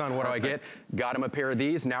was like, "Son, what do I get?" Got him a pair of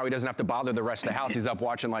these. Now he doesn't have to bother the rest of the house. He's up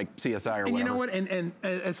watching like CSI or whatever. And you know what?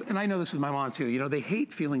 And I know this with my mom too. You know, they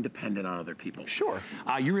hate feeling dependent on other people. Sure.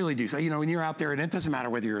 You really do. So you know, when you're out there, and it doesn't matter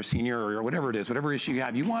whether you're a senior or whatever it is, whatever issue you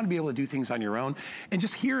have, you want to be able to do things on your own. And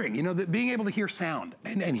just hearing, you know, being able to hear sound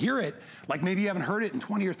and hear it like maybe you haven't heard it in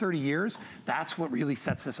 20 or 30 years, that's what really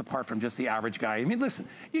sets this apart from just the average guy. I mean, listen,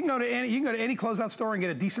 you can go to any closeout store and get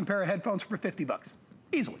a decent pair of headphones for $50,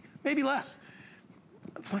 easily, maybe less.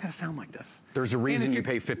 It's not gonna sound like this. There's a reason you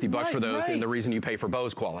pay $50 for those, and the reason you pay for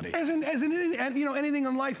Bose quality. As in you know, anything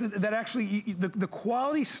in life that actually, the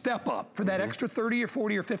quality step up for that extra $30 or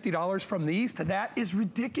 $40 or $50 from these to that is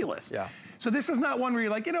ridiculous. Yeah. So this is not one where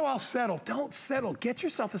you're like, you know, I'll settle. Don't settle. Get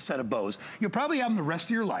yourself a set of Bose. You'll probably have them the rest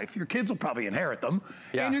of your life. Your kids will probably inherit them.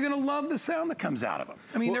 Yeah. And you're gonna love the sound that comes out of them.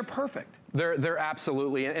 I mean, they're perfect. They're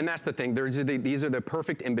absolutely, and that's the thing. These are the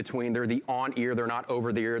perfect in between. They're the on ear. They're not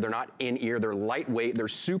over the ear. They're not in ear. They're lightweight. They're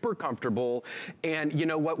super comfortable. And you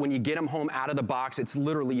know what? When you get them home out of the box, it's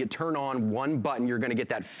literally you turn on one button. You're going to get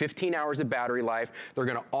that 15 hours of battery life. They're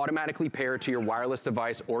going to automatically pair to your wireless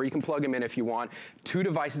device, or you can plug them in if you want. 2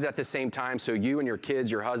 devices at the same time, so you and your kids,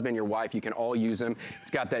 your husband, your wife, you can all use them.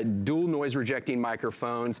 It's got that dual noise rejecting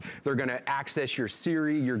microphones. They're going to access your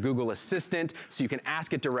Siri, your Google Assistant, so you can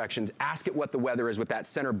ask it directions, ask it what the weather is with that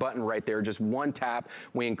center button right there, just one tap.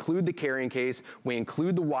 We include the carrying case, we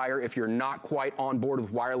include the wire. If you're not quite on board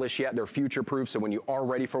with wireless yet, they're future-proof, so when you are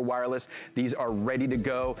ready for wireless, these are ready to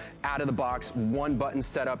go, out of the box, one button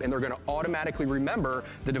setup, and they're gonna automatically remember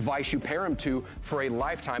the device you pair them to for a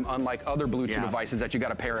lifetime, unlike other Bluetooth devices that you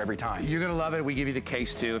gotta pair every time. You're gonna love it. We give you the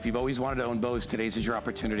case too. If you've always wanted to own Bose, today's is your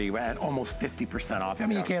opportunity at almost 50% off. I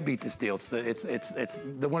mean, you can't beat this deal. It's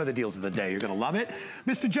one of the deals of the day. You're gonna love it.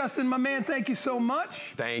 Mr. Justin, my man, thank you so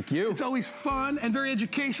much. Thank you. It's always fun and very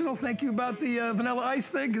educational. Thank you about the Vanilla Ice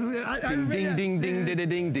thing. Ding, ding, ding, ding, ding,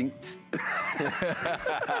 ding, ding. All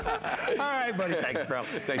right, buddy. Thanks, bro.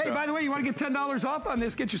 Thanks, hey, bro. by the way, you want to get $10 off on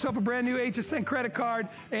this? Get yourself a brand new HSN credit card,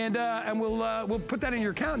 and we'll put that in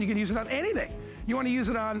your account, and you can use it on anything. You want to use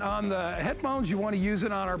it on the headphones, you want to use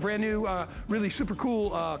it on our brand new, really super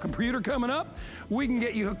cool computer coming up, we can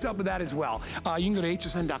get you hooked up with that as well. You can go to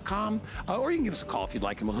hsn.com, or you can give us a call if you'd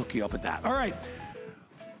like, and we'll hook you up with that. All right.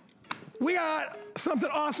 We got something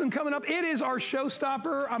awesome coming up. It is our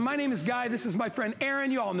showstopper. My name is Guy. This is my friend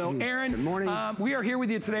Aaron. You all know Aaron. Good morning. We are here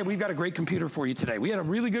with you today. We've got a great computer for you today. We had a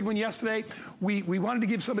really good one yesterday. We wanted to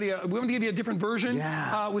give somebody we wanted to give you a different version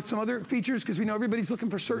with some other features because we know everybody's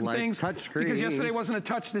looking for certain things. Touch screen. Because yesterday wasn't a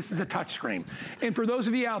touch. This is a touch screen. And for those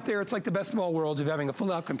of you out there, it's like the best of all worlds of having a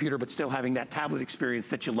full-out computer but still having that tablet experience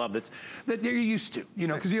that you love, that you're used to. You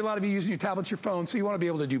know, because a lot of you using your tablets, your phone, so you want to be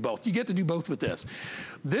able to do both. You get to do both with this.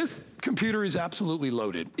 This computer is absolutely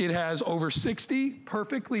loaded. It has over 60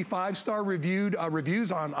 perfectly 5-star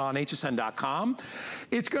reviews on hsn.com.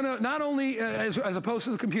 It's going to not only, as opposed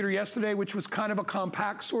to the computer yesterday, which was kind of a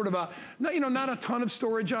compact, sort of a, not a ton of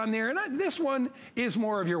storage on there. And this one is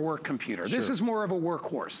more of your work computer. Sure. This is more of a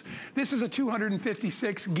workhorse. This is a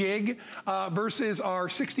 256 gig versus our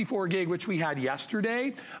 64 gig, which we had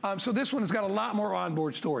yesterday. So this one has got a lot more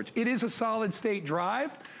onboard storage. It is a solid state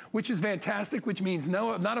drive, which is fantastic, which means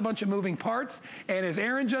not a bunch of moving parts. And as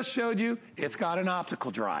Aaron just showed you, it's got an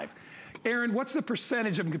optical drive. Aaron, what's the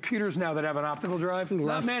percentage of computers now that have an optical drive?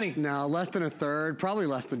 Not many. No, less than a third, probably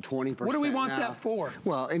less than 20%. What do we want that for?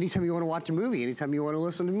 Well, anytime you want to watch a movie, anytime you want to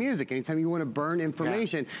listen to music, anytime you want to burn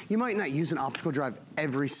information, you might not use an optical drive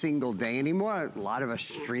every single day anymore. A lot of us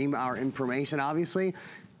stream our information, obviously.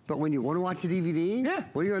 But when you want to watch a DVD,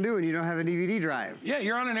 what are you going to do when you don't have a DVD drive? Yeah,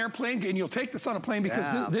 you're on an airplane, and you'll take this on a plane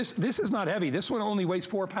because this is not heavy. This one only weighs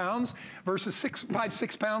 4 pounds versus 5,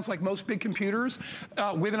 6 pounds like most big computers.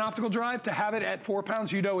 With an optical drive, to have it at 4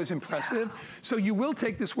 pounds, you know, is impressive. So you will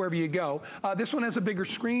take this wherever you go. This one has a bigger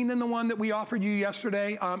screen than the one that we offered you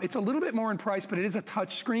yesterday. It's a little bit more in price, but it is a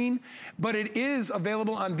touch screen. But it is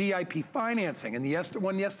available on VIP financing, and the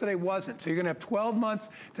one yesterday wasn't. So you're going to have 12 months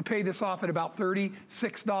to pay this off at about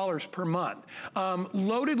 $36 per month.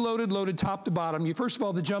 Loaded top to bottom. First of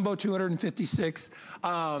all, the jumbo 256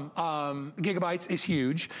 gigabytes is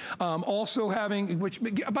huge. Also having, which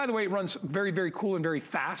by the way, it runs very, very cool and very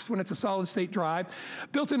fast when it's a solid state drive.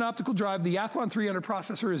 Built-in optical drive. The Athlon 300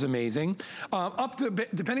 processor is amazing.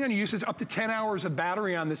 Depending on your usage, up to 10 hours of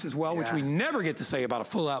battery on this as well, which we never get to say about a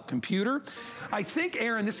full-out computer. I think,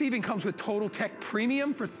 Aaron, this even comes with Total Tech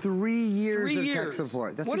Premium for 3 years of tech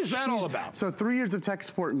support. What is that all about? So 3 years of tech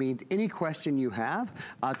support means any question you have,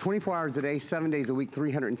 24 hours a day, 7 days a week,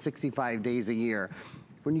 365 days a year.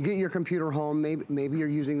 When you get your computer home, maybe you're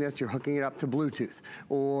using this, you're hooking it up to Bluetooth,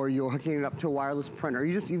 or you're hooking it up to a wireless printer.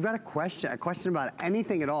 You've got a question about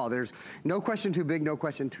anything at all. There's no question too big, no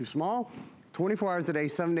question too small. 24 hours a day,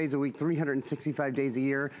 7 days a week, 365 days a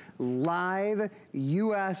year, live,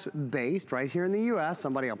 US-based, right here in the US.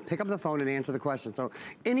 Somebody will pick up the phone and answer the question. So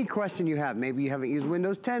any question you have, maybe you haven't used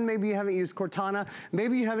Windows 10, maybe you haven't used Cortana,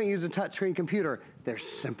 maybe you haven't used a touchscreen computer. They're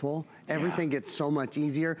simple. Everything gets so much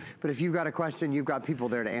easier. But if you've got a question, you've got people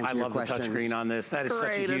there to answer your questions. I love the touchscreen on this. That is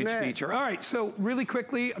such a huge feature. All right, so really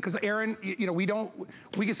quickly, because Aaron,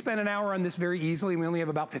 we can spend an hour on this very easily, and we only have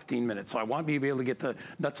about 15 minutes. So I want you to be able to get the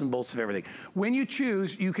nuts and bolts of everything. When you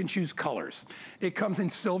choose, you can choose colors. It comes in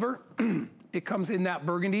silver. It comes in that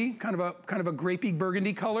burgundy, kind of a grapey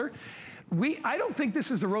burgundy color. I don't think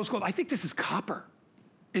this is the rose gold. I think this is copper.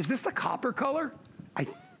 Is this the copper color?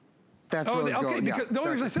 That's rose gold, because the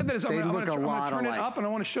only reason I said that is I'm going to turn it up and I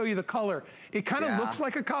want to show you the color. It kind of looks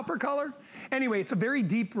like a copper color. Anyway, it's a very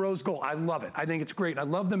deep rose gold. I love it. I think it's great. I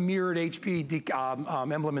love the mirrored HP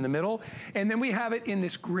emblem in the middle. And then we have it in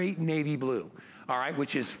this great navy blue. All right,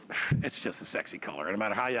 which is, it's just a sexy color. No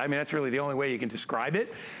matter how that's really the only way you can describe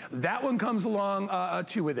it. That one comes along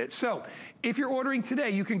too with it. So if you're ordering today,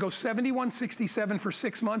 you can go $71.67 for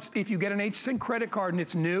 6 months. If you get an HSN credit card and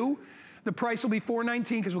it's new, the price will be $419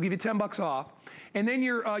 because we'll give you 10 bucks off. And then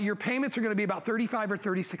your payments are going to be about $35 or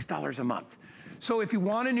 $36 a month. So if you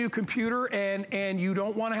want a new computer and you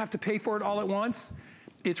don't want to have to pay for it all at once,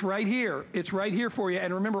 it's right here. It's right here for you.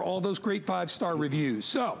 And remember all those great 5-star reviews.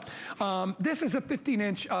 So this is a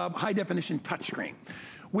 15-inch high-definition touchscreen,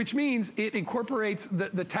 which means it incorporates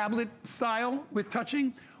the tablet style with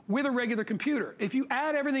touching with a regular computer. If you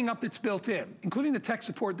add everything up that's built in, including the tech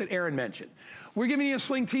support that Aaron mentioned, we're giving you a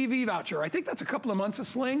Sling TV voucher. I think that's a couple of months of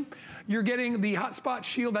Sling. You're getting the Hotspot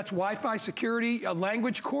Shield, that's Wi-Fi security, a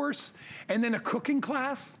language course, and then a cooking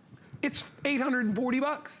class. It's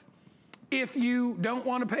 $840. If you don't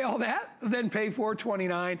want to pay all that, then pay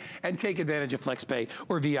 $429 and take advantage of FlexPay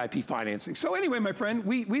or VIP financing. So anyway, my friend,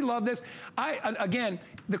 we love this. Again,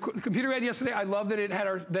 the computer we had yesterday, I love that it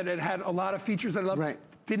had a lot of features that I love. Right.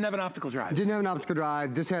 Didn't have an optical drive. Didn't have an optical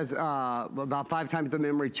drive. This has about 5 times the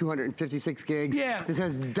memory, 256 gigs. Yeah. This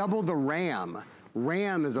has double the RAM,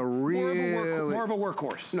 RAM is a really... More of a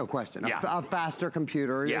workhorse. No question. Yeah. A faster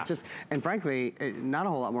computer. Yeah. It's just, and frankly, not a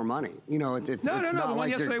whole lot more money. You know, it's no. not The one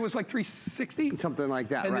like yesterday was like $360. Something like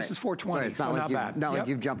that, and right. this is $420, right. It's so not bad. Not like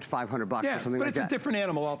you've jumped $500 or something like that. But it's a different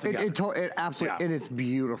animal altogether. It absolutely, and it's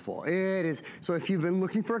beautiful. It is. So if you've been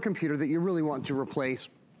looking for a computer that you really want to replace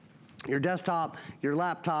your desktop, your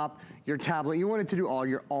laptop, your tablet, you want it to do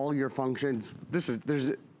all your functions,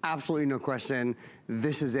 there's absolutely no question,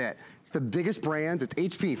 this is it. It's the biggest brand. It's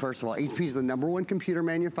HP, first of all. HP is the #1 computer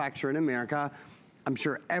manufacturer in America. I'm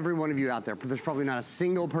sure every one of you out there, there's probably not a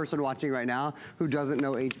single person watching right now who doesn't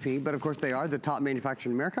know HP, but of course they are the top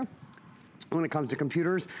manufacturer in America. When it comes to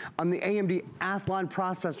computers, the AMD Athlon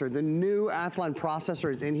processor, the new Athlon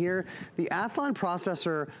processor is in here. The Athlon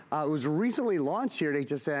processor was recently launched here at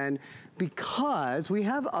HSN because we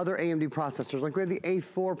have other AMD processors, like we have the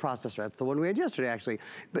A4 processor. That's the one we had yesterday, actually,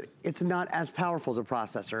 but it's not as powerful as a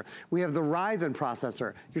processor. We have the Ryzen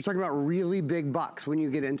processor. You're talking about really big bucks when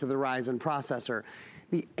you get into the Ryzen processor.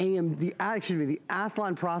 The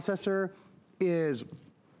Athlon processor is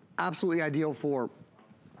absolutely ideal for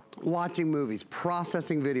watching movies,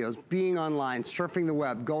 processing videos, being online, surfing the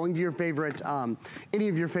web, going to your favorite, any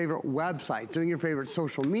of your favorite websites, doing your favorite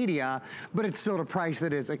social media, but it's still at a price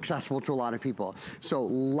that is accessible to a lot of people. So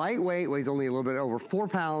lightweight, weighs only a little bit over 4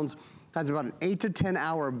 pounds, has about an 8 to 10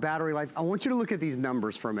 hour battery life. I want you to look at these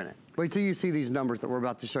numbers for a minute. Wait till you see these numbers that we're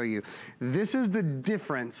about to show you. This is the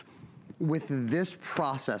difference with this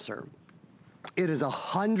processor. It is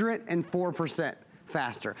 104%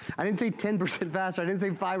 faster. I didn't say 10% faster, I didn't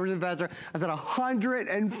say 5% faster, I said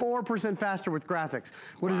 104% faster with graphics.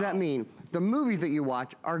 What does that mean? The movies that you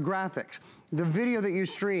watch are graphics. The video that you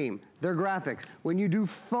stream, they're graphics. When you do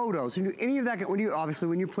photos, when you do any of that, obviously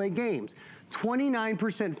when you play games,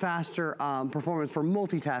 29% faster performance for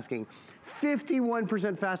multitasking,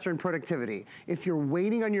 51% faster in productivity. If you're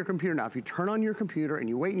waiting on your computer now, if you turn on your computer and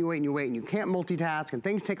you wait and you wait and you wait and you can't multitask and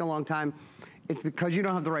things take a long time, it's because you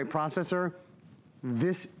don't have the right processor.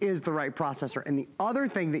 This is the right processor. And the other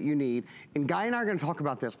thing that you need, and Guy and I are gonna talk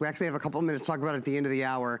about this, we actually have a couple of minutes to talk about it at the end of the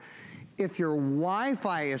hour. If your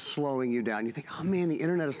Wi-Fi is slowing you down, you think, oh man, the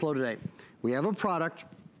internet is slow today. We have a product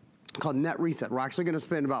called Net Reset. We're actually gonna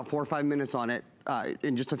spend about 4 or 5 minutes on it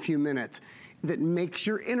in just a few minutes, that makes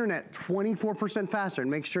your internet 24% faster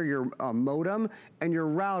and makes sure your modem and your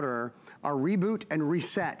router are reboot and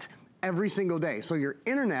reset every single day. So your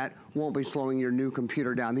internet won't be slowing your new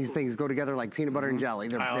computer down. These things go together like peanut butter and jelly.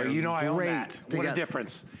 They're you know, I own great that. What a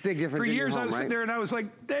difference. Big difference. For years home, I was sitting there and I was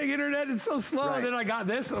like, dang, internet is so slow. Right. And then I got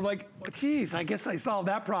this and I'm like, well, geez, I guess I solved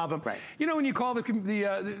that problem. Right. You know, when you call the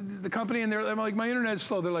company and they're like, my internet's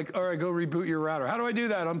slow. They're like, all right, go reboot your router. How do I do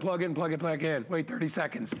that? Unplug it and plug it back in. Wait 30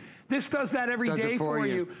 seconds. This does that every day for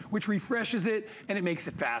you, which refreshes it and it makes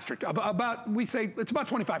it faster. We say it's about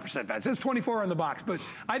 25% faster. It says 24 on the box, but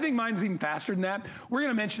I think mine's even faster than that. We're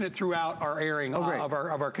gonna mention it throughout our airing of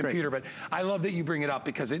our computer, but I love that you bring it up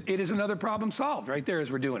because it is another problem solved right there as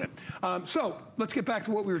we're doing it. So let's get back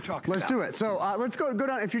to what we were talking about. Let's do it. So let's go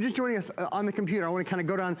down. If you're just joining us on the computer, I want to kind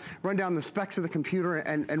of run down the specs of the computer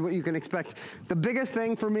and what you can expect. The biggest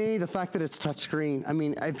thing for me, the fact that it's touchscreen. I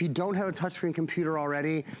mean, if you don't have a touchscreen computer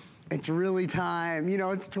already, it's really time. You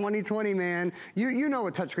know, it's 2020, man. You know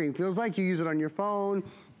what touchscreen feels like. You use it on your phone.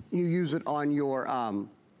 You use it on your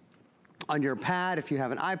pad, if you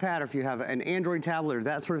have an iPad, or if you have an Android tablet or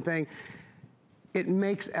that sort of thing. It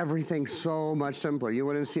makes everything so much simpler. You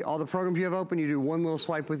want to see all the programs you have open, you do one little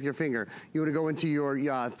swipe with your finger. You want to go into your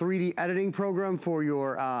 3D editing program for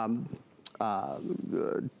your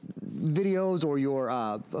videos or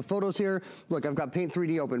your photos here. Look, I've got Paint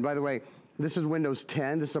 3D open. By the way, this is Windows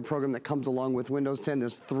 10. This is a program that comes along with Windows 10,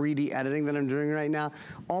 this 3D editing that I'm doing right now,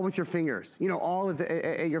 all with your fingers, you know, all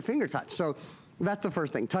at your finger touch. So that's the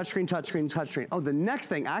first thing, touchscreen, touchscreen, touchscreen. Oh, the next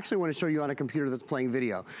thing, I actually want to show you on a computer that's playing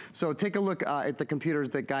video. So take a look at the computers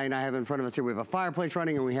that Guy and I have in front of us here. We have a fireplace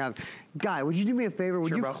running and we have, Guy, would you do me a favor?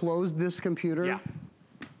 Would you close this computer? Yeah.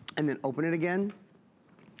 And then open it again?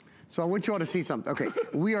 So I want you all to see something. Okay,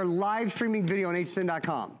 we are live streaming video on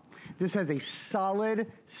hsn.com. This has a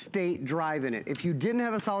solid state drive in it. If you didn't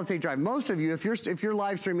have a solid state drive, most of you, if you're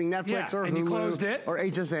live streaming Netflix or Hulu you closed it, or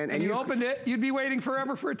HSN and you opened it, you'd be waiting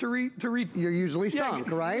forever for it to you're usually sunk,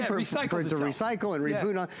 right? For it to recycle and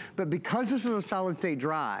reboot on. But because this is a solid state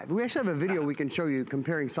drive, we actually have a video we can show you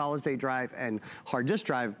comparing solid state drive and hard disk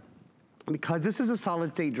drive. Because this is a solid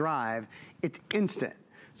state drive, it's instant.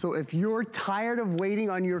 So if you're tired of waiting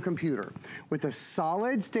on your computer, with a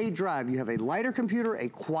solid state drive, you have a lighter computer, a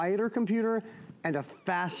quieter computer, and a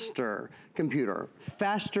faster computer,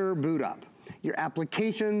 faster boot up. Your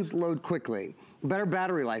applications load quickly. Better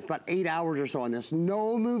battery life, about 8 hours or so on this.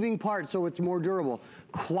 No moving parts, so it's more durable.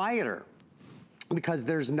 Quieter, because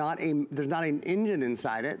there's not an engine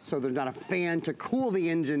inside it, so there's not a fan to cool the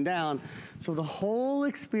engine down. So the whole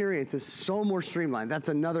experience is so more streamlined. That's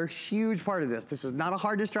another huge part of this. This is not a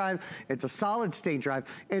hard disk drive, it's a solid state drive,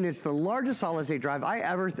 and it's the largest solid state drive I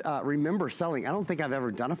ever remember selling. I don't think I've ever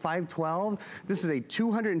done a 512. This is a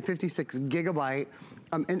 256 gigabyte.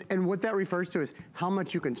 And what that refers to is how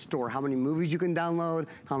much you can store, how many movies you can download,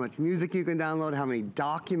 how much music you can download, how many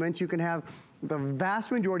documents you can have. The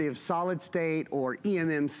vast majority of solid state or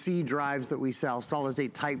eMMC drives that we sell, solid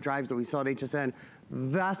state type drives that we sell at HSN,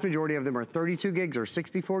 vast majority of them are 32 gigs or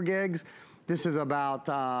 64 gigs. This is about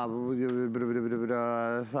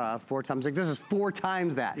 4 times 6. This is 4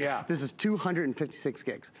 times that. Yeah. This is 256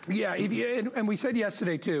 gigs. Yeah, and we said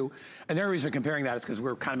yesterday too, and the reason we're comparing that is because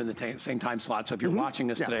we're kind of in the same time slot. So if you're watching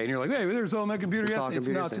this today and you're like, hey, there's on that computer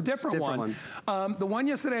yesterday. It's a different one. The one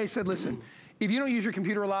yesterday I said, listen, if you don't use your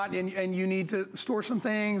computer a lot and you need to store some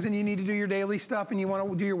things and you need to do your daily stuff and you want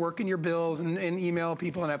to do your work and your bills and email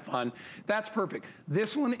people and have fun, that's perfect.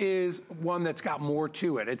 This one is one that's got more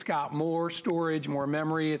to it. It's got more storage, more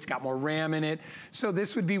memory, it's got more RAM in it. So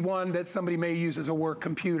this would be one that somebody may use as a work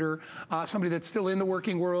computer, somebody that's still in the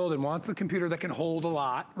working world and wants a computer that can hold a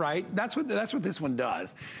lot, right? That's what this one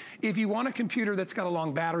does. If you want a computer that's got a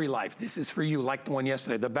long battery life, this is for you, like the one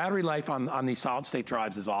yesterday. The battery life on these solid state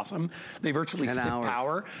drives is awesome. They virtually sip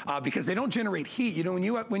power because they don't generate heat. You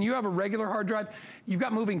know, when you have a regular hard drive, you've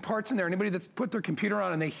got moving parts in there. Anybody that's put their computer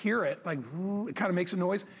on and they hear it, like it kind of makes a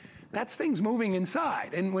noise. That's things moving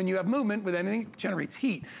inside. And when you have movement with anything, it generates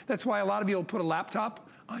heat. That's why a lot of you will put a laptop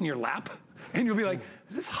on your lap and you'll be like,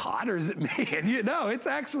 is this hot or is it me? And no, it's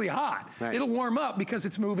actually hot. Right. It'll warm up because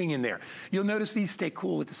it's moving in there. You'll notice these stay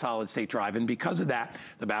cool with the solid state drive, and because of that,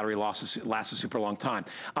 the battery lasts a super long time.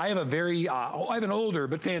 I have I have an older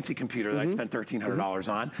but fancy computer that I spent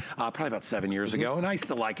 $1,300 on, probably about 7 years ago, and I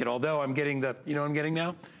still like it, although I'm getting you know what I'm getting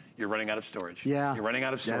now? You're running out of storage. Yeah. You're running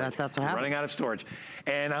out of storage. Yeah, that's what happens. You're running out of storage.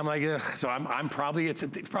 And I'm like, ugh. So I'm probably, it's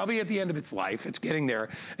probably at the end of its life. It's getting there.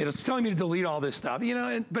 It's telling me to delete all this stuff, you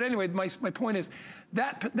know, but anyway, my point is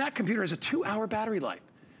that computer has a 2-hour battery life.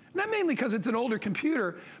 Not mainly because it's an older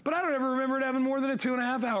computer, but I don't ever remember it having more than a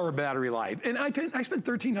 2.5-hour battery life. And I spent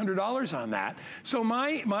 $1,300 on that. So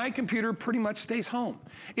my computer pretty much stays home.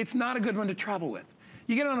 It's not a good one to travel with.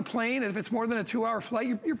 You get on a plane, and if it's more than a 2-hour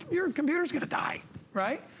flight, your computer's gonna die,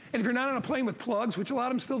 right? And if you're not on a plane with plugs, which a lot of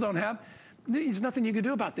them still don't have, there's nothing you can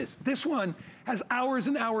do about this. This one has hours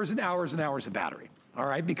and hours and hours and hours of battery, all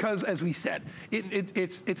right? Because, as we said,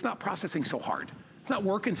 it's not processing so hard. It's not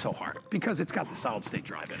working so hard because it's got the solid state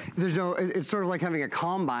drive in it. It's sort of like having a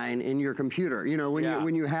combine in your computer. You know,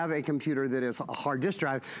 when you have a computer that is a hard disk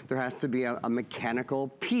drive, there has to be a mechanical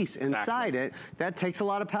piece inside it. That takes a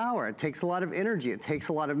lot of power. It takes a lot of energy. It takes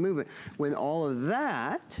a lot of movement. When all of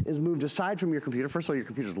that is moved aside from your computer, first of all, your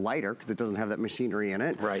computer's lighter because it doesn't have that machinery in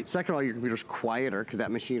it. Right. Second of all, your computer's quieter because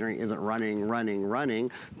that machinery isn't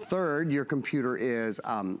running. Third, your computer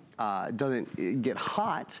doesn't get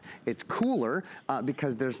hot. It's cooler.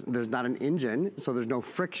 Because there's not an engine, so there's no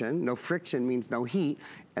friction. No friction means no heat,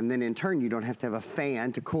 and then in turn, you don't have to have a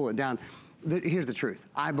fan to cool it down. Here's the truth.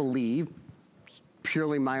 I believe,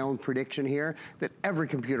 purely my own prediction here, that every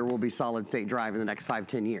computer will be solid state drive in the next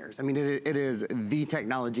 5-10 years. I mean, it is the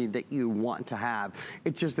technology that you want to have.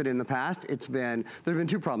 It's just that in the past, there's been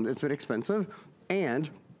 2 problems. It's been expensive, and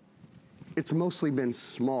it's mostly been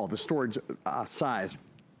small, the storage size.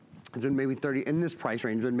 It's been maybe 30, in this price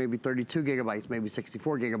range, been maybe 32 gigabytes, maybe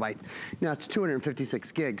 64 gigabytes. Now it's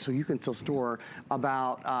 256 gigs, so you can still store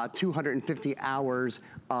about 250 hours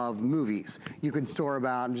of movies. You can store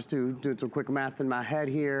about, just do some quick math in my head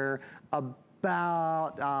here,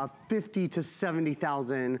 about 50 to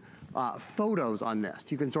 70,000 photos on this.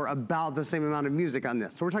 You can store about the same amount of music on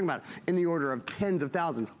this. So we're talking about in the order of tens of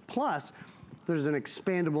thousands. Plus, there's an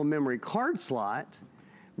expandable memory card slot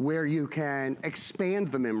where you can expand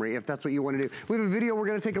the memory if that's what you want to do. We have a video we're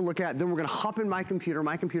going to take a look at, then we're going to hop in my computer.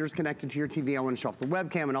 My computer's connected to your TV. I want to show off the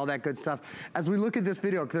webcam and all that good stuff. As we look at this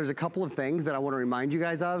video, there's a couple of things that I want to remind you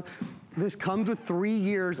guys of. This comes with 3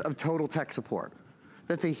 years of total tech support.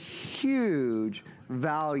 That's a huge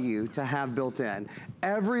value to have built in.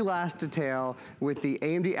 Every last detail with the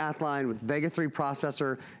AMD Athline with Vega 3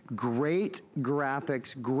 processor, great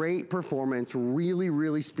graphics, great performance, really,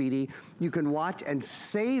 really speedy. You can watch and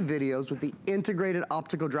save videos with the integrated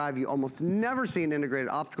optical drive. You almost never see an integrated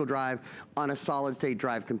optical drive on a solid state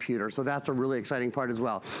drive computer. So that's a really exciting part as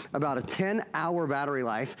well. About a 10-hour battery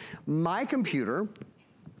life. My computer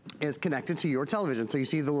is connected to your television. So you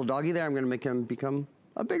see the little doggy there? I'm gonna make him become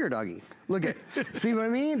a bigger doggy. Look at, see what I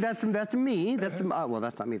mean? That's me. Well,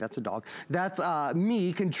 that's not me, that's a dog. That's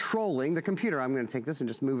me controlling the computer. I'm gonna take this and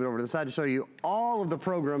just move it over to the side to show you all of the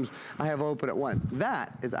programs I have open at once.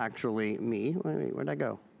 That is actually me. Wait, where'd I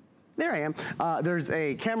go? There I am. There's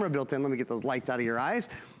a camera built in. Let me get those lights out of your eyes.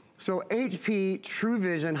 So HP True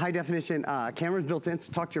Vision high definition cameras built in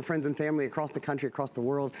to talk to your friends and family across the country, across the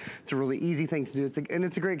world. It's a really easy thing to do. And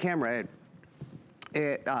it's a great camera.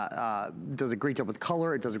 It does a great job with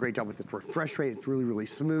color. It does a great job with its refresh rate. It's really, really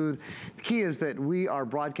smooth. The key is that we are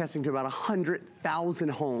broadcasting to about 100,000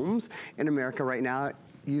 homes in America right now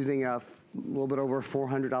using a little bit over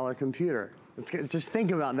 $400 computer. Just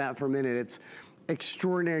think about that for a minute. It's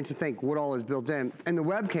extraordinary to think what all is built in. And the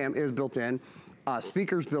webcam is built in.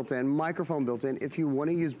 Speakers built in, microphone built in. If you want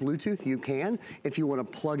to use Bluetooth, you can. If you want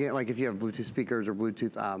to plug in, like if you have Bluetooth speakers or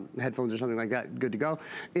Bluetooth headphones or something like that, good to go.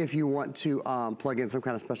 If you want to plug in some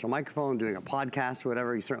kind of special microphone, doing a podcast or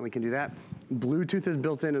whatever, you certainly can do that. Bluetooth is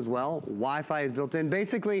built in as well. Wi-Fi is built in.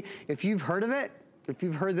 Basically, if you've heard of it, if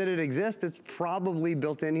you've heard that it exists, it's probably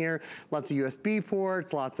built in here. Lots of USB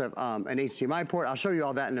ports, lots of an HDMI port. I'll show you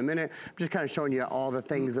all that in a minute. I'm just kind of showing you all the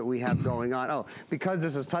things that we have going on. Oh, because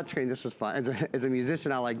this is touchscreen, this was fun. As a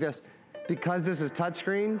musician, I like this. Because this is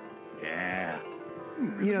touchscreen. Yeah.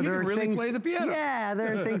 You know, there are really things, play the piano. Yeah,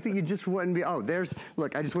 there are things that you just wouldn't be. Oh,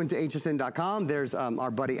 look, I just went to hsn.com. There's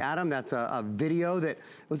our buddy Adam. That's a video that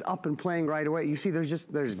was up and playing right away. You see,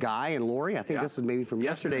 there's Guy and Lori. I think this is maybe from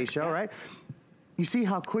yesterday's show, right? You see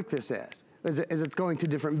how quick this is. As it's going to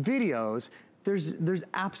different videos, there's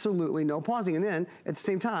absolutely no pausing. And then at the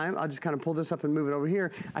same time, I'll just kind of pull this up and move it over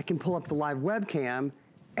here. I can pull up the live webcam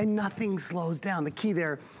and nothing slows down. The key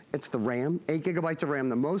there, it's the RAM, 8 gigabytes of RAM,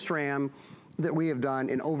 the most RAM that we have done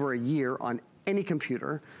in over a year on any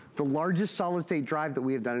computer, the largest solid state drive that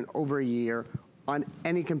we have done in over a year on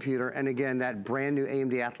any computer, and again, that brand new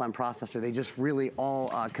AMD Athlon processor, they just really all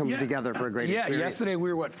come together for a great experience. Yeah, yesterday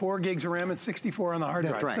we were, 4 gigs of RAM and 64 on the hard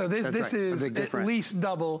drive. Right. So this is at least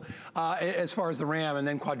double as far as the RAM, and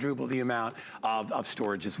then quadruple the amount of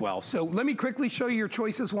storage as well. So let me quickly show you your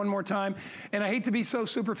choices one more time, and I hate to be so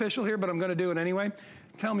superficial here, but I'm gonna do it anyway.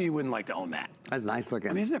 Tell me you wouldn't like to own that. That's nice looking.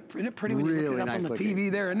 I mean, isn't it pretty when you look it up on the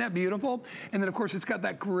TV there? Isn't that beautiful? And then, of course, it's got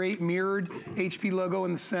that great mirrored HP logo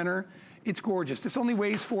in the center. It's gorgeous. This only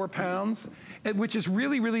weighs 4 pounds, which is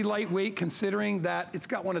really, really lightweight considering that it's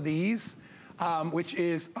got one of these, which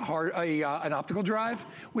is an optical drive,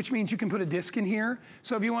 which means you can put a disc in here.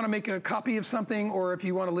 So if you want to make a copy of something, or if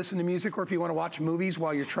you want to listen to music, or if you want to watch movies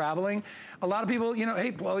while you're traveling, a lot of people, you know,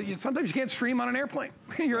 hey, well, sometimes you can't stream on an airplane.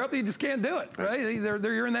 You're up, you just can't do it, right?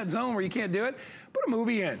 You're in that zone where you can't do it. Put a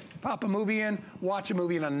movie in, pop a movie in, watch a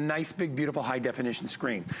movie on a nice, big, beautiful, high definition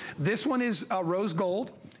screen. This one is rose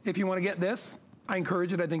gold. If you want to get this, I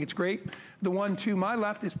encourage it. I think it's great. The one to my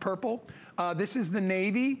left is purple. This is the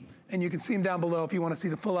navy, and you can see them down below if you want to see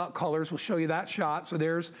the full out colors. We'll show you that shot. So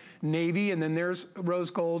there's navy, and then there's rose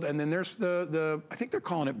gold, and then there's the I think they're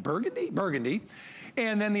calling it burgundy.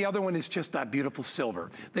 And then the other one is just that beautiful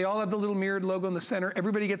silver. They all have the little mirrored logo in the center.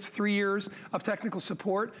 Everybody gets 3 years of technical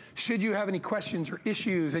support. Should you have any questions or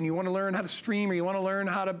issues and you want to learn how to stream, or you want to learn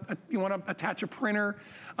how to, you want to attach a printer,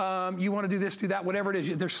 you want to do this, do that, whatever it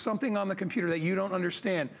is, there's something on the computer that you don't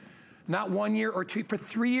understand. Not 1 year or 2, for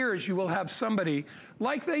 3 years, you will have somebody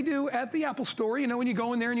like they do at the Apple store. You know, when you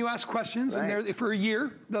go in there and you ask questions, and for a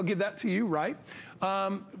year, they'll give that to you, right?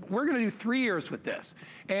 We're going to do 3 years with this.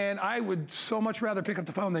 And I would so much rather pick up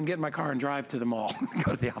the phone than get in my car and drive to the mall and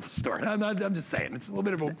go to the Apple store. I'm just saying, it's a little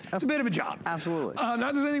bit of it's a bit of a job. Absolutely. Not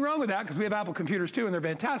that there's anything wrong with that, because we have Apple computers too, and they're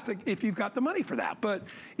fantastic if you've got the money for that. But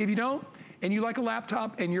if you don't, and you like a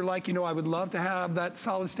laptop, and you're like, you know, I would love to have that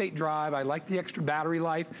solid state drive, I like the extra battery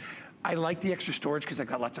life, I like the extra storage because I've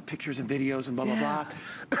got lots of pictures and videos and blah, blah, blah.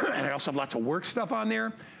 And I also have lots of work stuff on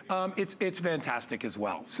there. It's fantastic as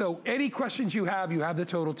well. So any questions you have the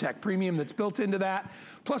Total Tech Premium that's built into that,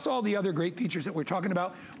 plus all the other great features that we're talking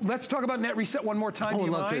about. Let's talk about Net Reset one more time. Oh, I'd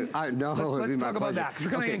love to. Let's talk about that, because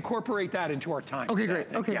we're going to incorporate that into our time. Okay, great.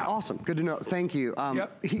 Okay, awesome. Good to know. Thank you.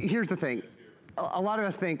 Here's the thing. A lot of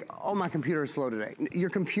us think, oh, my computer is slow today. Your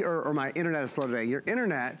computer, or my internet is slow today. Your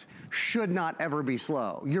internet should not ever be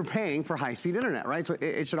slow. You're paying for high-speed internet, right? So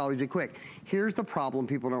it should always be quick. Here's the problem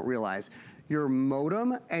people don't realize. Your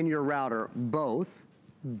modem and your router both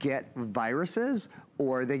get viruses,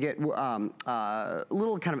 or they get little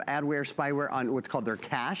kind of adware, spyware on what's called their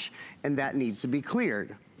cache, and that needs to be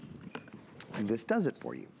cleared. And this does it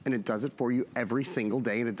for you. And it does it for you every single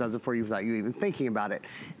day, and it does it for you without you even thinking about it.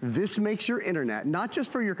 This makes your internet, not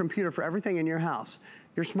just for your computer, for everything in your house,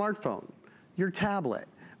 your smartphone, your tablet,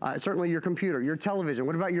 Certainly your computer, your television.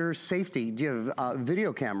 What about your safety? Do you have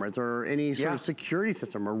video cameras or any sort of security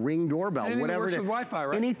system or Ring doorbell, anything whatever that works it is? with Wi-Fi,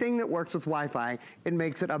 right? Anything that works with Wi-Fi, it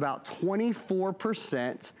makes it about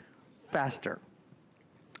 24% faster.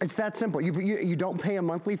 It's that simple. You don't pay a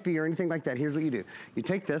monthly fee or anything like that. Here's what you do. You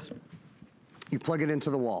take this, you plug it into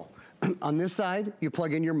the wall. On this side, you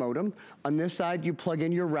plug in your modem. On this side, you plug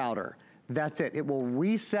in your router. That's it. It will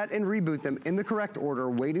reset and reboot them in the correct order,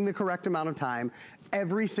 waiting the correct amount of time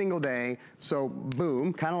every single day. So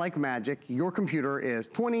boom, kind of like magic, your computer is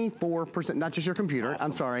 24%, not just your computer,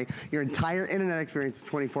 I'm sorry, your entire internet experience is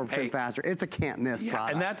 24% faster. It's a can't miss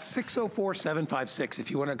product. And that's 604-756 if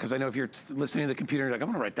you want to, because I know if you're listening to the computer, you're like, I'm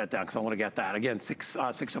going to write that down because I want to get that. Again,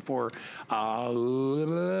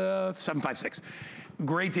 604-756.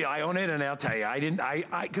 Great deal. I own it, and I'll tell you,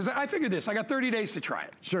 because I figured this. I got 30 days to try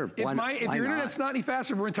it. Sure. If your internet's not any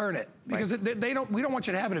faster, return it because we don't want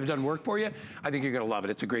you to have it if it doesn't work for you. I think you're going to love it.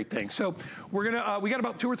 It's a great thing. So we got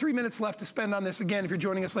about 2 or 3 minutes left to spend on this. Again, if you're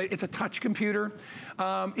joining us late, it's a touch computer.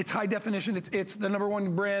 It's high definition. It's the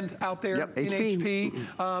 #1 brand out there in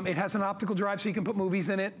HP. It has an optical drive, so you can put movies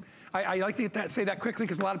in it. I like to say that quickly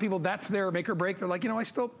because a lot of people, that's their make or break. They're like, I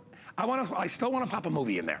still want to pop a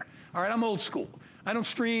movie in there. All right, I'm old school. I don't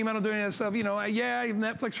stream, I don't do any of that stuff. Yeah, I have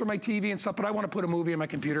Netflix for my TV and stuff, but I want to put a movie in my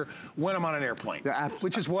computer when I'm on an airplane,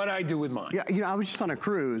 which is what I do with mine. Yeah, I was just on a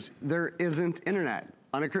cruise. There isn't internet.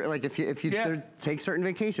 On a cruise, like if you take certain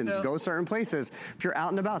vacations, go certain places. If you're out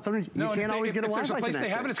and about, sometimes you can't always get a Wi-Fi connection. If there's a place they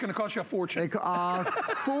have it, it's going to cost you a fortune.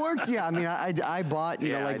 Fortune? Yeah, I mean, I bought,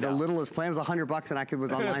 the littlest plan was $100, and I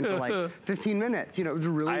was online for like 15 minutes. It was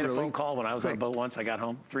really, I had a phone call when I was on a boat once. I got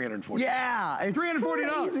home, $340. Yeah, it's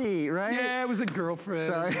 $340, crazy, right? Yeah, it was a girlfriend.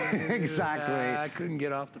 So, exactly. I couldn't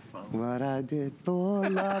get off the phone. What I did for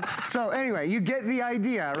love. So anyway, you get the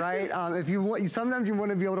idea, right? Sometimes you want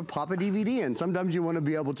to be able to pop a DVD in. Sometimes you want to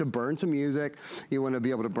be able to burn some music. You want to be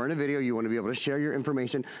able to burn a video. You want to be able to share your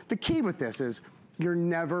information. The key with this is you're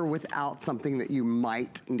never without something that you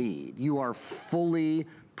might need. You are fully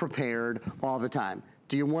prepared all the time.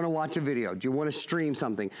 Do you want to watch a video? Do you want to stream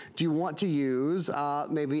something? Do you want to use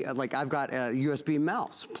maybe, like I've got a USB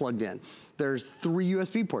mouse plugged in. There's 3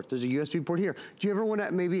 USB ports. There's a USB port here. Do you ever want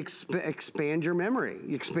to maybe expand your memory,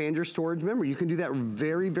 expand your storage memory? You can do that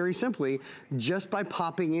very, very simply just by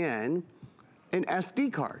popping in an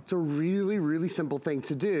SD card. It's a really, really simple thing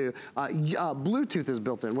to do. Bluetooth is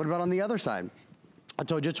built in. What about on the other side? I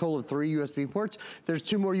told you a total of 3 USB ports. There's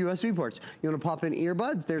 2 more USB ports. You want to pop in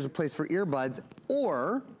earbuds? There's a place for earbuds,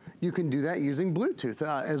 or you can do that using Bluetooth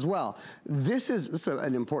as well. This is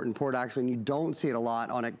an important port actually, and you don't see it a lot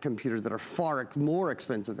on computers that are far more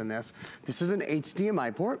expensive than this. This is an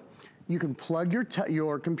HDMI port. You can plug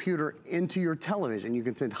your computer into your television. You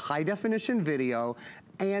can send high definition video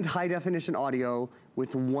and high definition audio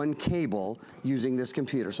with 1 cable using this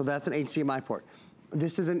computer. So that's an HDMI port.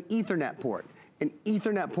 This is an Ethernet port. An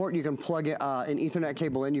Ethernet port, you can plug an Ethernet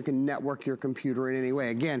cable in, you can network your computer in any way.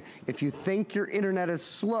 Again, if you think your internet is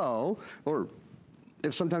slow, or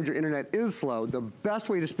if sometimes your internet is slow, the best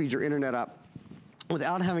way to speed your internet up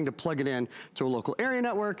without having to plug it in to a local area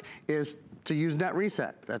network is to use Net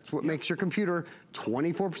Reset. That's what makes your computer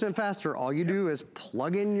 24% faster. All you do is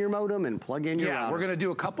plug in your modem and plug in your router. We're going to do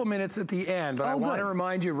a couple minutes at the end, but I want to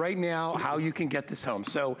remind you right now how you can get this home.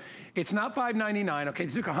 So it's not $599, okay?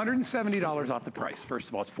 They took $170 off the price. First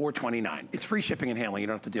of all, it's $429. It's free shipping and handling. You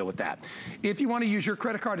don't have to deal with that. If you want to use your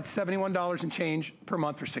credit card, it's $71 and change per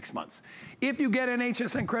month for 6 months. If you get an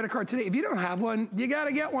HSN credit card today, if you don't have one, you got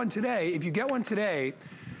to get one today. If you get one today,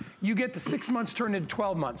 you get the 6 months turned into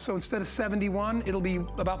 12 months. So instead of $71, it'll be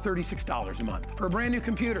about $36 a month for a brand new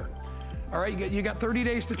computer. All right, you got 30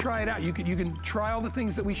 days to try it out. You can try all the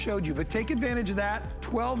things that we showed you, but take advantage of that.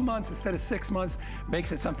 12 months instead of 6 months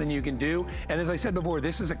makes it something you can do. And as I said before,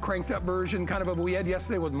 this is a cranked up version, kind of what we had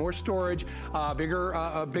yesterday with more storage,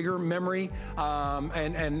 bigger memory,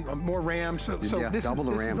 and more RAM. So this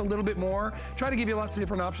is a little bit more. Try to give you lots of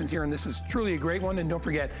different options here, and this is truly a great one. And don't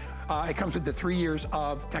forget, it comes with the 3 years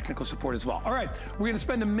of technical support as well. All right, we're gonna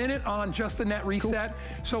spend a minute on just the Net Reset. Cool.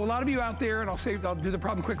 So a lot of you out there, and I'll do the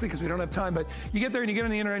problem quickly because we don't have time, but you get there and you get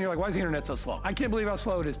on the internet and you're like, why is the internet so slow? I can't believe how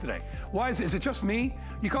slow it is today. Why is it just me?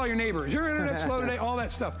 You call your neighbor, is your internet slow today? All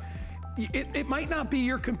that stuff. It might not be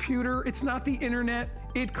your computer, it's not the internet.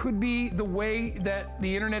 It could be the way that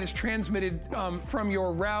the internet is transmitted from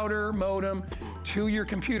your router, modem, to your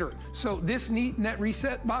computer. So this neat Net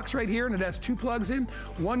Reset box right here, and it has 2 plugs in.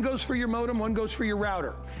 One goes for your modem, one goes for your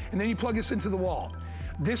router. And then you plug this into the wall.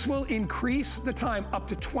 This will increase the time up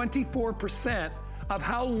to 24% of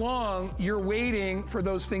how long you're waiting for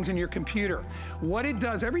those things in your computer. What it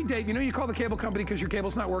does every day, you know, you call the cable company because your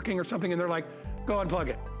cable's not working or something, and they're like, go unplug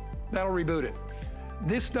it. That'll reboot it.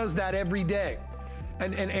 This does that every day.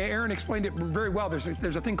 And Aaron explained it very well. There's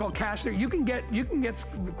a thing called cache there. You can get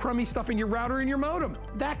crummy stuff in your router and your modem.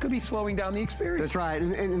 That could be slowing down the experience. That's right.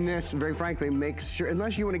 And this, very frankly, makes sure,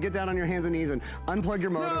 unless you want to get down on your hands and knees and unplug your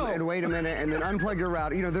modem and wait a minute and then unplug your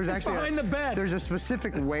router. You know, there's actually behind the bed. There's a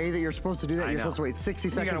specific way that you're supposed to do that. You're supposed to wait 60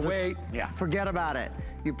 seconds. You gotta wait. Yeah. Forget about it.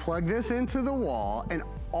 You plug this into the wall, and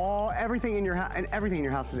everything in your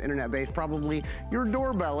house is internet-based. Probably your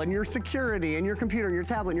doorbell and your security and your computer and your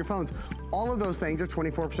tablet and your phones. All of those things are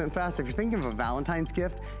 24% faster. If you're thinking of a Valentine's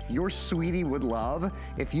gift, your sweetie would love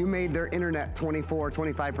if you made their internet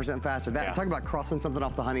 25% faster. Talk about crossing something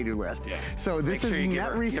off the honey-do list. Yeah. So this is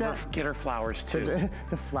Net Reset. Get her flowers too.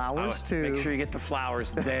 The flowers too. Make sure you get the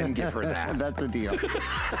flowers, then give her that. That's a deal.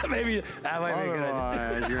 Maybe that might be good.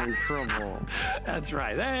 Otherwise, you're in trouble. That's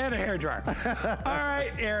right. And a hairdryer. All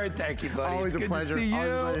right, Aaron, thank you, buddy. Always it's a pleasure. Good to see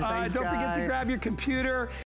you. Thanks, don't forget to grab your computer